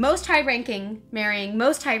have most high-ranking marrying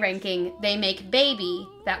most high-ranking, they make baby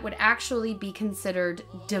that would actually be considered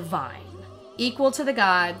divine, equal to the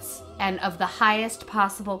gods, and of the highest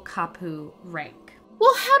possible kapu rank.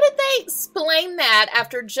 Well, how did they explain that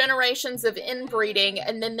after generations of inbreeding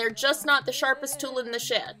and then they're just not the sharpest tool in the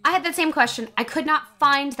shed? I had that same question. I could not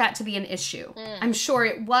find that to be an issue. I'm sure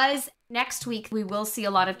it was. Next week, we will see a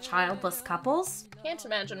lot of childless couples. Can't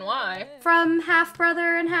imagine why. From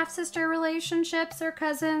half-brother and half-sister relationships or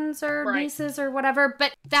cousins or nieces or whatever,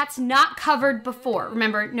 but that's not covered before.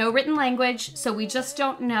 Remember, no written language, so we just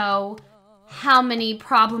don't know how many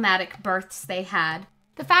problematic births they had.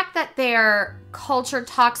 The fact that their culture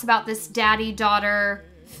talks about this daddy-daughter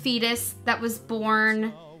fetus that was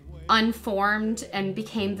born unformed and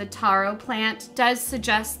became the taro plant does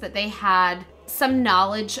suggest that they had some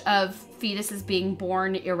knowledge of fetuses being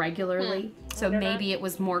born irregularly. So maybe it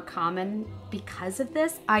was more common because of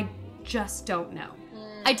this. I just don't know.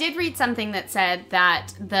 I did read something that said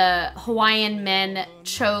that the Hawaiian men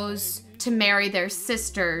chose to marry their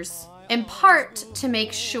sisters in part to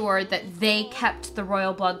make sure that they kept the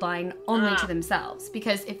royal bloodline only to themselves.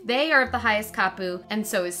 Because if they are of the highest kapu, and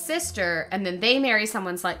so is sister, and then they marry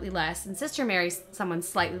someone slightly less, and sister marries someone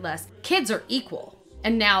slightly less, kids are equal.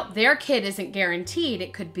 And now their kid isn't guaranteed,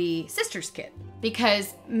 it could be sister's kid.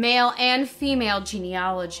 Because male and female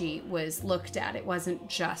genealogy was looked at. It wasn't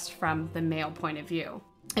just from the male point of view.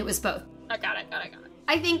 It was both. I got it.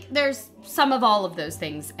 I think there's some of all of those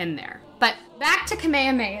things in there. But back to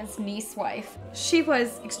Kamehameha's niece wife. She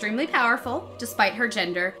was extremely powerful, despite her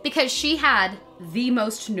gender, because she had the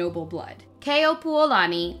most noble blood.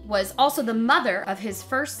 Keopuolani was also the mother of his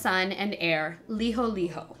first son and heir,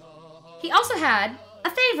 Liholiho. He also had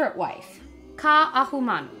a favorite wife,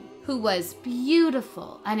 Ka'ahumanu, who was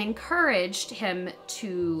beautiful and encouraged him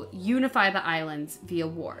to unify the islands via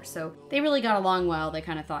war. So they really got along well. They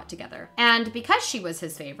kind of thought together. And because she was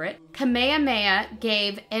his favorite, Kamehameha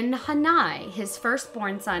gave Enhanai, his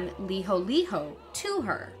firstborn son, Liholiho, to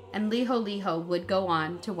her. And Liholiho would go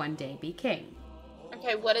on to one day be king.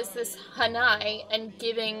 Okay, what is this hanai and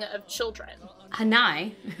giving of children?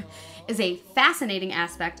 Hanai is a fascinating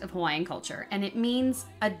aspect of Hawaiian culture, and it means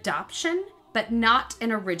adoption, but not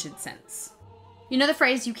in a rigid sense. You know the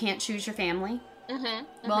phrase, you can't choose your family?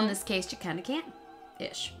 Well, in this case, you kind of can.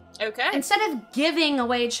 Ish. Okay. Instead of giving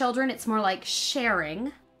away children, it's more like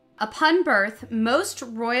sharing. Upon birth, most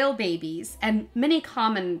royal babies, and many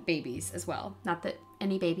common babies as well, not that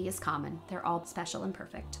Any baby is common. They're all special and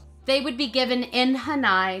perfect. They would be given in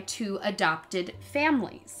Hanai to adopted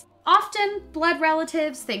families. Often blood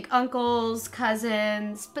relatives, think uncles,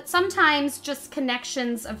 cousins, but sometimes just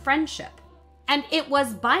connections of friendship. And it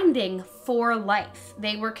was binding for life.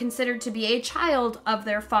 They were considered to be a child of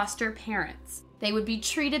their foster parents. They would be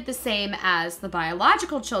treated the same as the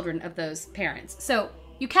biological children of those parents. So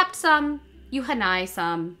you kept some, you Hanai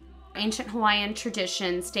some. Ancient Hawaiian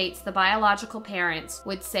tradition states the biological parents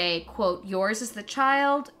would say, quote, yours is the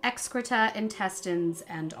child, excreta, intestines,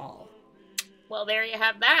 and all. Well, there you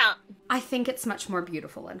have that. I think it's much more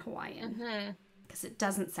beautiful in Hawaiian because it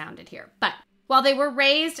doesn't sound it here. But while they were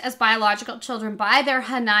raised as biological children by their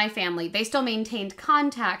Hanai family, they still maintained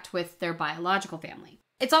contact with their biological family.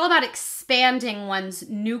 It's all about expanding one's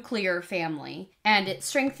nuclear family, and it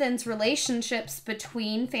strengthens relationships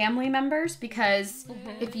between family members because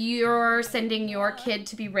if you're sending your kid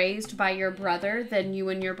to be raised by your brother, then you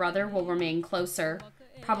and your brother will remain closer,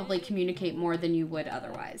 probably communicate more than you would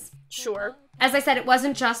otherwise. Sure. As I said, it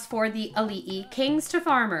wasn't just for the ali'i, kings to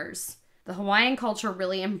farmers. The Hawaiian culture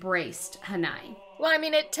really embraced Hanai. Well, I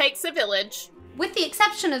mean, it takes a village. With the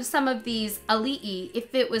exception of some of these ali'i,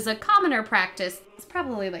 if it was a commoner practice, it's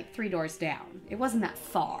probably like 3 doors down. It wasn't that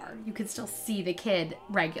far. You could still see the kid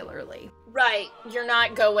regularly. Right. You're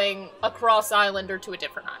not going across island or to a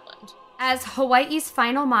different island. As Hawaii's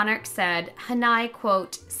final monarch said, Hanai,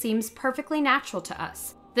 quote, seems perfectly natural to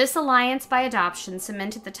us. This alliance by adoption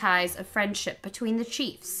cemented the ties of friendship between the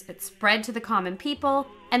chiefs. It spread to the common people,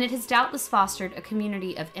 and it has doubtless fostered a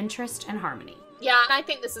community of interest and harmony. Yeah, I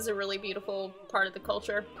think this is a really beautiful part of the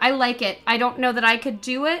culture. I like it. I don't know that I could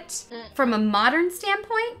do it from a modern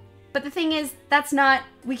standpoint, but the thing is,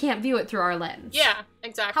 we can't view it through our lens. Yeah,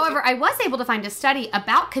 exactly. However, I was able to find a study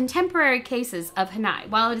about contemporary cases of Hanai.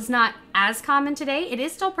 While it is not as common today, it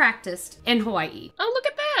is still practiced in Hawaii. Oh, look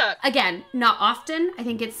at that. Again, not often. I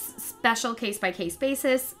think it's special case-by-case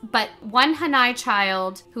basis. But one Hanai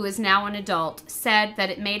child, who is now an adult, said that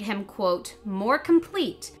it made him, quote, more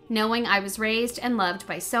complete, knowing I was raised and loved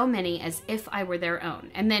by so many as if I were their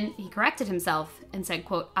own. And then he corrected himself and said,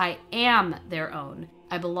 quote, I am their own.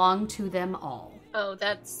 I belong to them all. Oh,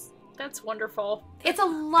 that's wonderful. It's a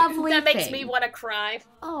lovely That makes thing. me want to cry.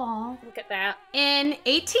 Aw. Look at that. In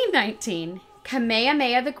 1819,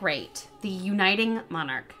 Kamehameha the Great, the uniting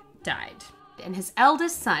monarch, died. And his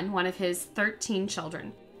eldest son, one of his 13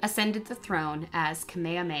 children, ascended the throne as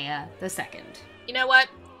Kamehameha II. You know what?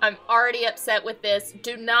 I'm already upset with this.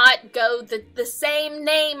 Do not go the same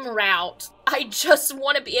name route. I just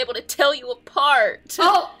want to be able to tell you apart.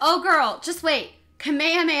 Oh, girl, just wait.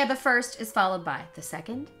 Kamehameha the First is followed by the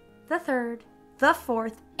second, the third, the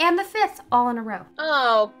fourth, and the fifth all in a row.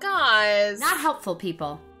 Oh, guys. Not helpful,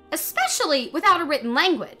 people. Especially without a written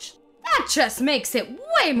language. That just makes it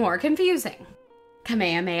way more confusing.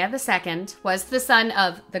 Kamehameha II was the son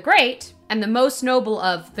of the Great and the most noble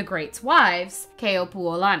of the Great's wives,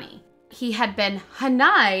 Keopuolani. He had been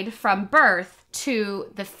Hanai'd from birth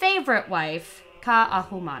to the favorite wife,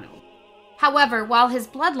 Ka'ahumanu. However, while his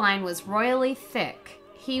bloodline was royally thick,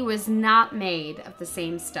 he was not made of the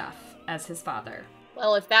same stuff as his father.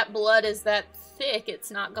 Well, if that blood is that thick, it's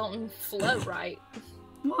not going to flow right.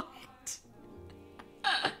 What?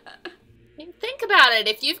 I mean, think about it.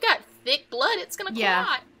 If you've got thick blood, it's going to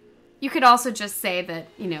clot. You could also just say that,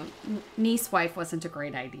 niece wife wasn't a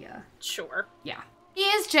great idea. Sure. Yeah. He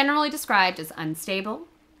is generally described as unstable,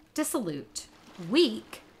 dissolute,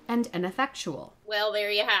 weak, and ineffectual. Well,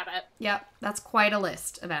 there you have it. Yep, that's quite a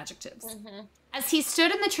list of adjectives. Mm-hmm. As he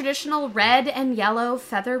stood in the traditional red and yellow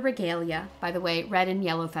feather regalia, by the way, red and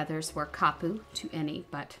yellow feathers were kapu to any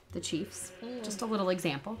but the chiefs. Just a little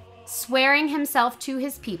example. Swearing himself to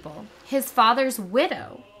his people, his father's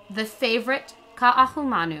widow, the favorite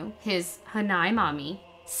Ka'ahumanu, his Hanai mommy,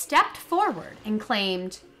 stepped forward and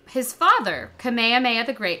claimed his father, Kamehameha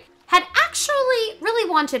the Great, had actually really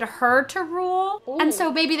wanted her to rule. Ooh. And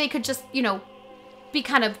so maybe they could just, be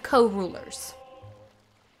kind of co-rulers.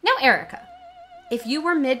 Now, Erica, if you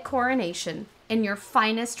were mid-coronation in your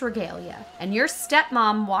finest regalia and your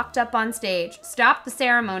stepmom walked up on stage, stopped the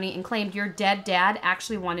ceremony, and claimed your dead dad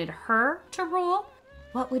actually wanted her to rule,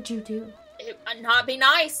 what would you do? It would not be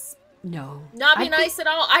nice. No. Not be nice at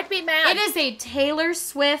all. I'd be mad. It is a Taylor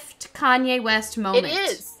Swift, Kanye West moment.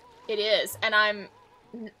 It is. And I'm...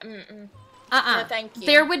 No, thank you.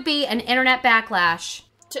 There would be an internet backlash.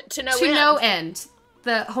 To no end.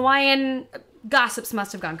 The Hawaiian gossips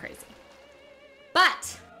must have gone crazy.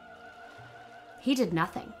 But he did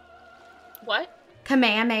nothing. What?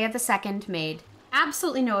 Kamehameha II made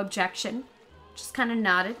absolutely no objection. just kind of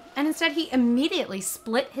nodded, and instead he immediately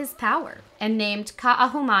split his power and named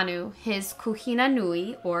Ka'ahumanu his Kuhina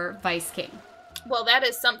Nui, or vice king. Well, that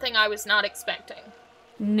is something I was not expecting.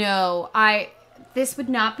 No, this would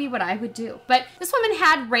not be what I would do. But this woman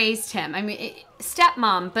had raised him. I mean,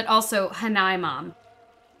 stepmom, but also Hanai mom.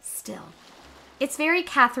 Still, it's very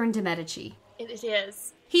Catherine de Medici. It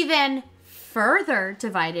is. He then further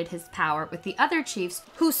divided his power with the other chiefs,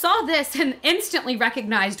 who saw this and instantly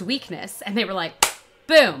recognized weakness, and they were like,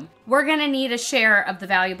 boom, we're gonna need a share of the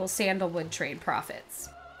valuable sandalwood trade profits.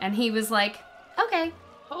 And he was like, okay.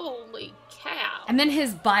 Holy cow. And then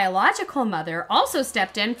his biological mother also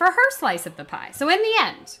stepped in for her slice of the pie. So in the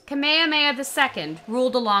end, Kamehameha II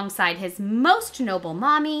ruled alongside his most noble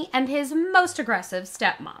mommy and his most aggressive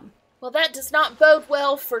stepmom. Well, that does not bode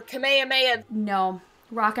well for Kamehameha. No.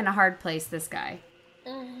 Rocking a hard place, this guy.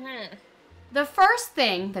 Mm-hmm. The first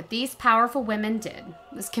thing that these powerful women did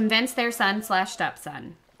was convince their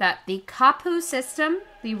son/stepson that the kapu system,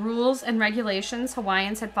 the rules and regulations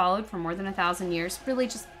Hawaiians had followed for more than 1,000 years, really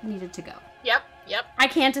just needed to go. Yep. I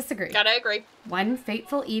can't disagree. Gotta agree. One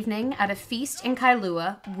fateful evening at a feast in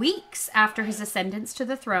Kailua, weeks after his ascendance to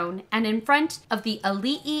the throne, and in front of the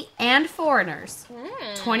ali'i and foreigners,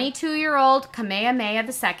 22-year-old Kamehameha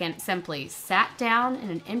II simply sat down in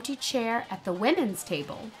an empty chair at the women's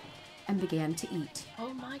table and began to eat.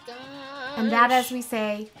 Oh my gosh. And that, as we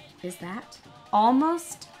say, is that.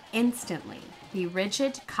 Almost instantly, the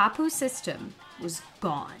rigid kapu system was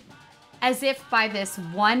gone. As if by this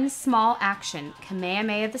one small action,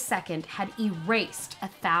 Kamehameha II had erased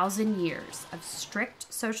 1,000 years of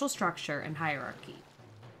strict social structure and hierarchy.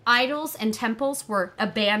 Idols and temples were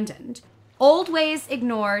abandoned, old ways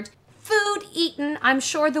ignored, food eaten. I'm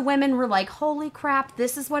sure the women were like, holy crap,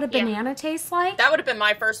 this is what a banana tastes like. That would have been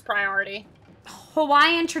my first priority.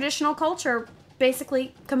 Hawaiian traditional culture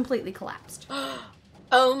basically completely collapsed.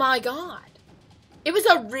 Oh my god. It was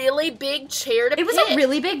a really big chair to pick. It was a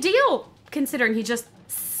really big deal, considering he just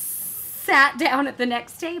sat down at the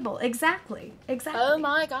next table. Exactly. Oh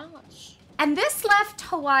my gosh. And this left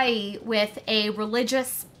Hawaii with a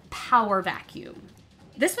religious power vacuum.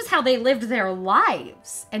 This was how they lived their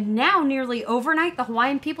lives. And now, nearly overnight, the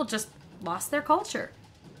Hawaiian people just lost their culture.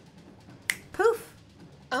 Poof.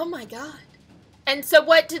 Oh my god. And so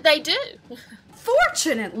what did they do?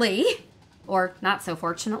 Fortunately, or not so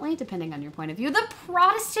fortunately, depending on your point of view, the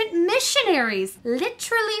Protestant missionaries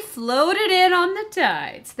literally floated in on the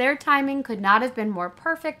tides. Their timing could not have been more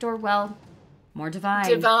perfect or, well, more divine.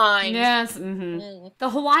 Divine. Yes. The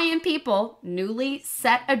Hawaiian people, newly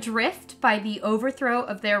set adrift by the overthrow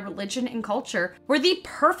of their religion and culture, were the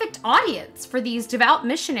perfect audience for these devout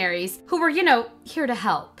missionaries who were, here to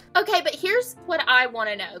help. Okay, but here's what I want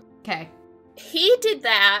to know. Okay. He did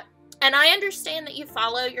that. And I understand that you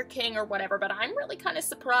follow your king or whatever, but I'm really kind of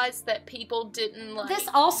surprised that people didn't like... This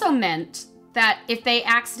also meant that if they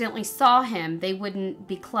accidentally saw him, they wouldn't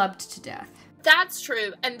be clubbed to death. That's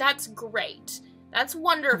true, and that's great. That's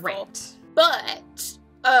wonderful. Great. But,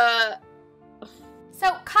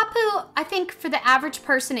 So, kapu, I think for the average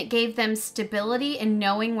person, it gave them stability in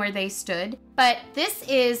knowing where they stood. But this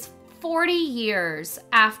is 40 years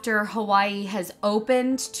after Hawaii has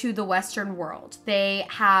opened to the Western world. They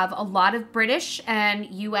have a lot of British and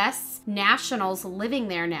U.S. nationals living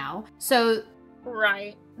there now. So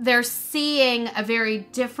right. They're seeing a very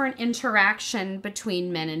different interaction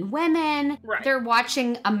between men and women. Right. They're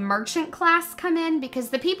watching a merchant class come in because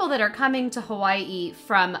the people that are coming to Hawaii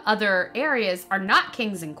from other areas are not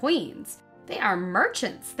kings and queens. They are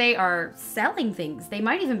merchants. They are selling things. They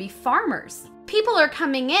might even be farmers. People are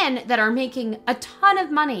coming in that are making a ton of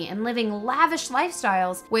money and living lavish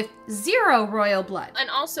lifestyles with zero royal blood. And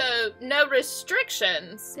also, no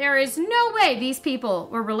restrictions. There is no way these people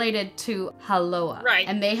were related to Haloa. Right.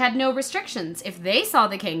 And they had no restrictions. If they saw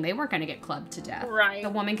the king, they weren't going to get clubbed to death. Right. The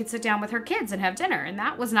woman could sit down with her kids and have dinner, and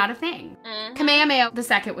that was not a thing. Mm-hmm. Kamehameha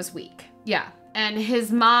II was weak. Yeah. And his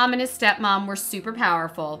mom and his stepmom were super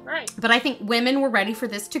powerful. Right. But I think women were ready for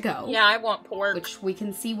this to go. Yeah, I want pork. Which we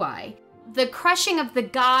can see why. The crushing of the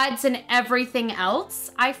gods and everything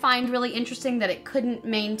else, I find really interesting that it couldn't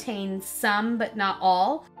maintain some, but not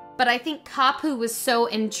all. But I think Kapu was so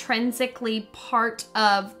intrinsically part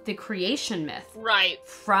of the creation myth. Right.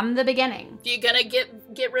 From the beginning. If you're gonna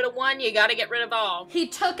get rid of one, you gotta get rid of all. He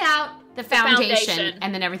took out the foundation,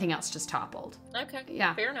 and then everything else just toppled. Okay.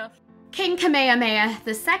 Yeah. Fair enough. King Kamehameha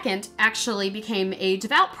II actually became a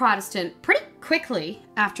devout Protestant pretty quickly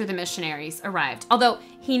after the missionaries arrived, although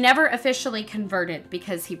he never officially converted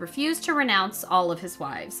because he refused to renounce all of his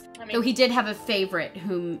wives. Though he did have a favorite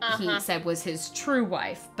whom he said was his true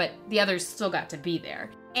wife, but the others still got to be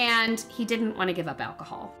there. And he didn't want to give up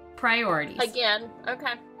alcohol. Priorities. Again,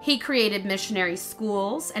 okay. He created missionary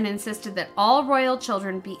schools and insisted that all royal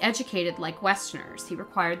children be educated like Westerners. He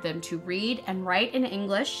required them to read and write in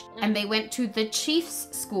English, and they went to the chief's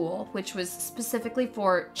school, which was specifically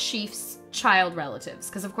for chief's child relatives,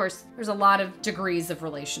 because of course there's a lot of degrees of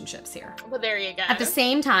relationships here. Well, there you go. At the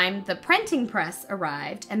same time, the printing press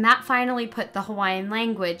arrived, and that finally put the Hawaiian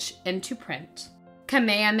language into print.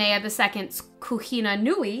 Kamehameha II's Kuhina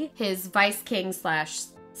Nui, his vice king /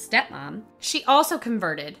 stepmom, she also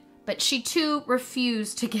converted, but she too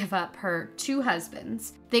refused to give up her 2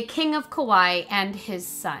 husbands, the king of Kauai and his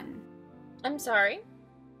son. I'm sorry.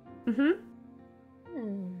 Mm-hmm.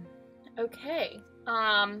 Okay.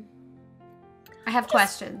 I have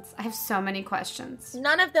questions. I have so many questions.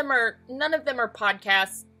 None of them are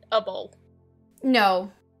podcastable.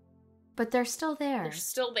 No. But they're still there. They're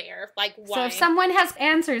still there. Like, why? So if someone has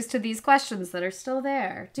answers to these questions that are still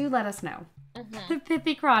there, do let us know. The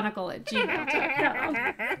pithychronicle@gmail.com.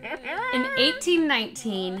 In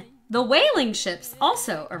 1819, the whaling ships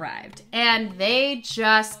also arrived, and they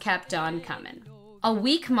just kept on coming. A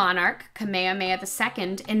weak monarch, Kamehameha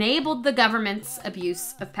II, enabled the government's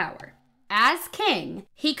abuse of power. As king,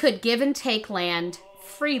 he could give and take land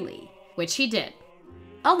freely, which he did.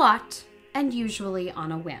 A lot, and usually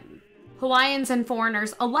on a whim. Hawaiians and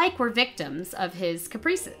foreigners alike were victims of his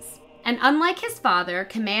caprices. And unlike his father,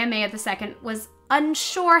 Kamehameha II was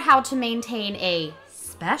unsure how to maintain a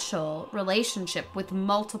special relationship with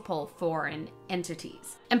multiple foreign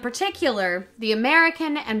entities. In particular, the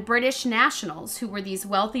American and British nationals, who were these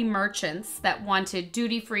wealthy merchants that wanted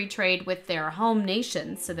duty-free trade with their home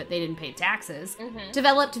nations so that they didn't pay taxes,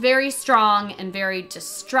 developed very strong and very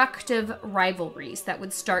destructive rivalries that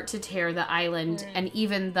would start to tear the island and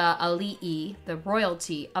even the ali'i, the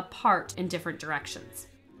royalty, apart in different directions.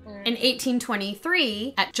 In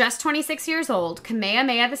 1823, at just 26 years old,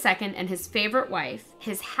 Kamehameha II and his favorite wife,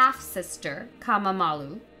 his half-sister,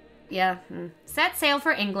 Kamamalu, set sail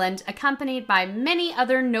for England, accompanied by many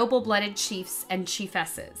other noble-blooded chiefs and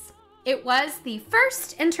chiefesses. It was the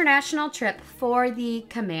first international trip for the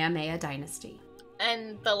Kamehameha dynasty.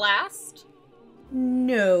 And the last?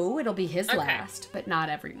 No, it'll be his last, but not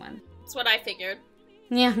everyone. That's what I figured.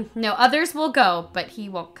 Yeah, no, others will go, but he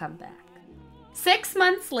won't come back. 6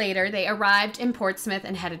 months later, they arrived in Portsmouth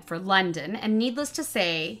and headed for London, and needless to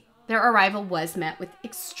say, their arrival was met with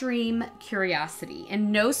extreme curiosity,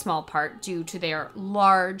 in no small part due to their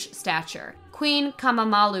large stature. Queen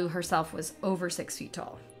Kamamalu herself was over 6 feet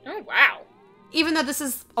tall. Oh, wow. Even though this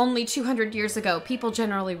is only 200 years ago, people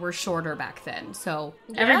generally were shorter back then, so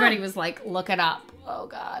everybody was like, look it up. Oh,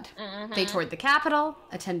 God. They toured the Capitol,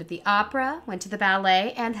 attended the opera, went to the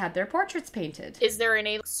ballet, and had their portraits painted. Is there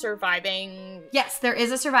any surviving... Yes, there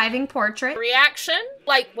is a surviving portrait. Reaction?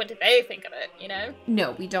 Like, what did they think of it, you know?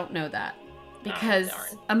 No, we don't know that. Because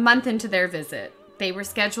a month into their visit, they were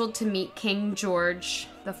scheduled to meet King George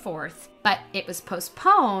IV, but it was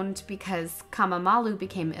postponed because Kamamalu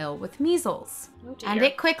became ill with measles. Oh, dear. And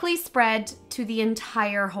it quickly spread to the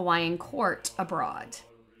entire Hawaiian court abroad.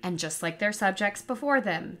 And just like their subjects before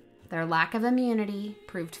them, their lack of immunity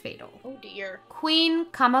proved fatal. Oh, dear. Queen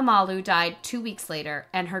Kamamalu died 2 weeks later,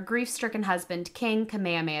 and her grief-stricken husband, King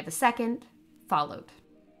Kamehameha II, followed.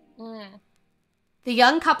 The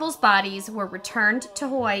young couple's bodies were returned to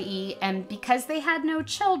Hawaii, and because they had no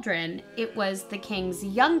children, it was the king's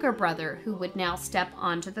younger brother who would now step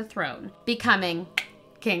onto the throne, becoming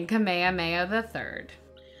King Kamehameha III.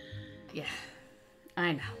 Yeah,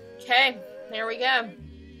 I know. Okay, there we go.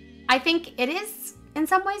 I think it is, in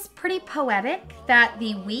some ways, pretty poetic that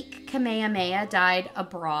the weak Kamehameha died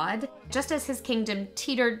abroad, just as his kingdom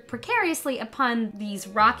teetered precariously upon these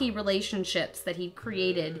rocky relationships that he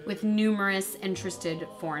created with numerous interested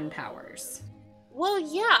foreign powers. Well,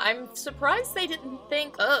 yeah, I'm surprised they didn't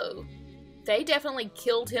think, oh, they definitely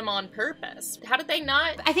killed him on purpose. How did they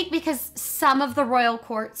not? I think because some of the royal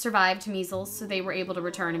court survived measles, so they were able to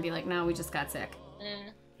return and be like, no, we just got sick.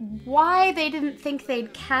 Why they didn't think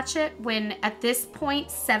they'd catch it when, at this point,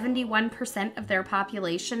 71% of their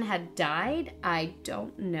population had died, I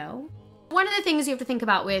don't know. One of the things you have to think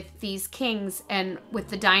about with these kings and with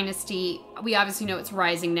the dynasty, we obviously know it's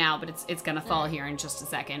rising now, but it's going to fall here in just a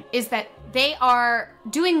second, is that they are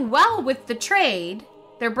doing well with the trade.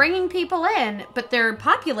 They're bringing people in, but their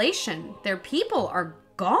population, their people are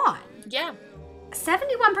gone. Yeah.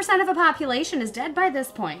 71% of a population is dead by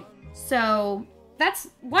this point. So that's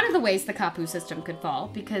one of the ways the kapu system could fall,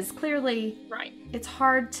 because clearly it's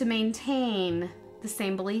hard to maintain the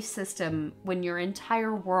same belief system when your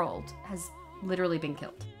entire world has literally been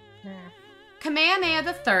killed. Kamehameha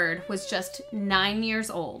III was just 9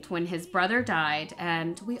 years old when his brother died,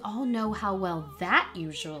 and we all know how well that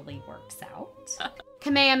usually works out.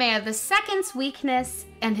 Kamehameha II's weakness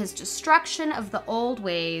and his destruction of the old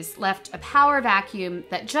ways left a power vacuum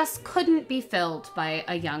that just couldn't be filled by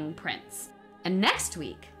a young prince. And next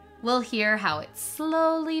week, we'll hear how it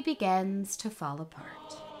slowly begins to fall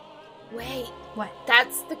apart. Wait. What?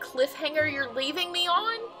 That's the cliffhanger you're leaving me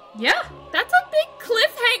on? Yeah. That's a big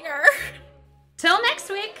cliffhanger. Till next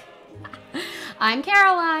week. I'm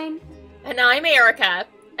Caroline. And I'm Erica.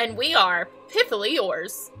 And we are Pithily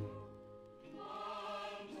Yours.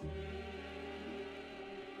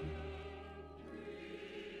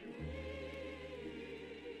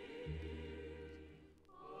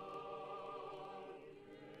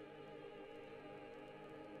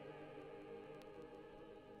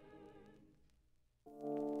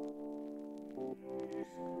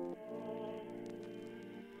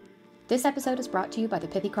 This episode is brought to you by the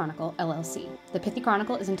Pithy Chronicle, LLC. The Pithy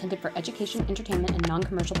Chronicle is intended for education, entertainment, and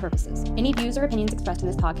non-commercial purposes. Any views or opinions expressed in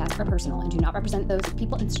this podcast are personal and do not represent those of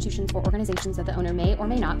people, institutions, or organizations that the owner may or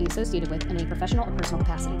may not be associated with in a professional or personal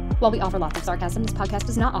capacity. While we offer lots of sarcasm, this podcast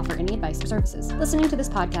does not offer any advice or services. Listening to this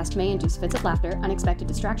podcast may induce fits of laughter, unexpected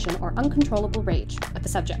distraction, or uncontrollable rage at the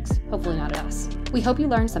subjects, hopefully not at us. We hope you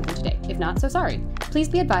learned something today. If not, so sorry. Please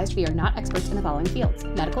be advised we are not experts in the following fields: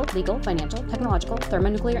 medical, legal, financial, technological,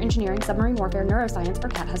 thermonuclear engineering, submarine warfare, neuroscience, or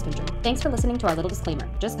cat husbandry. Thanks for listening to our little disclaimer.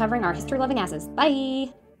 Just covering our history-loving asses.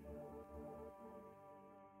 Bye!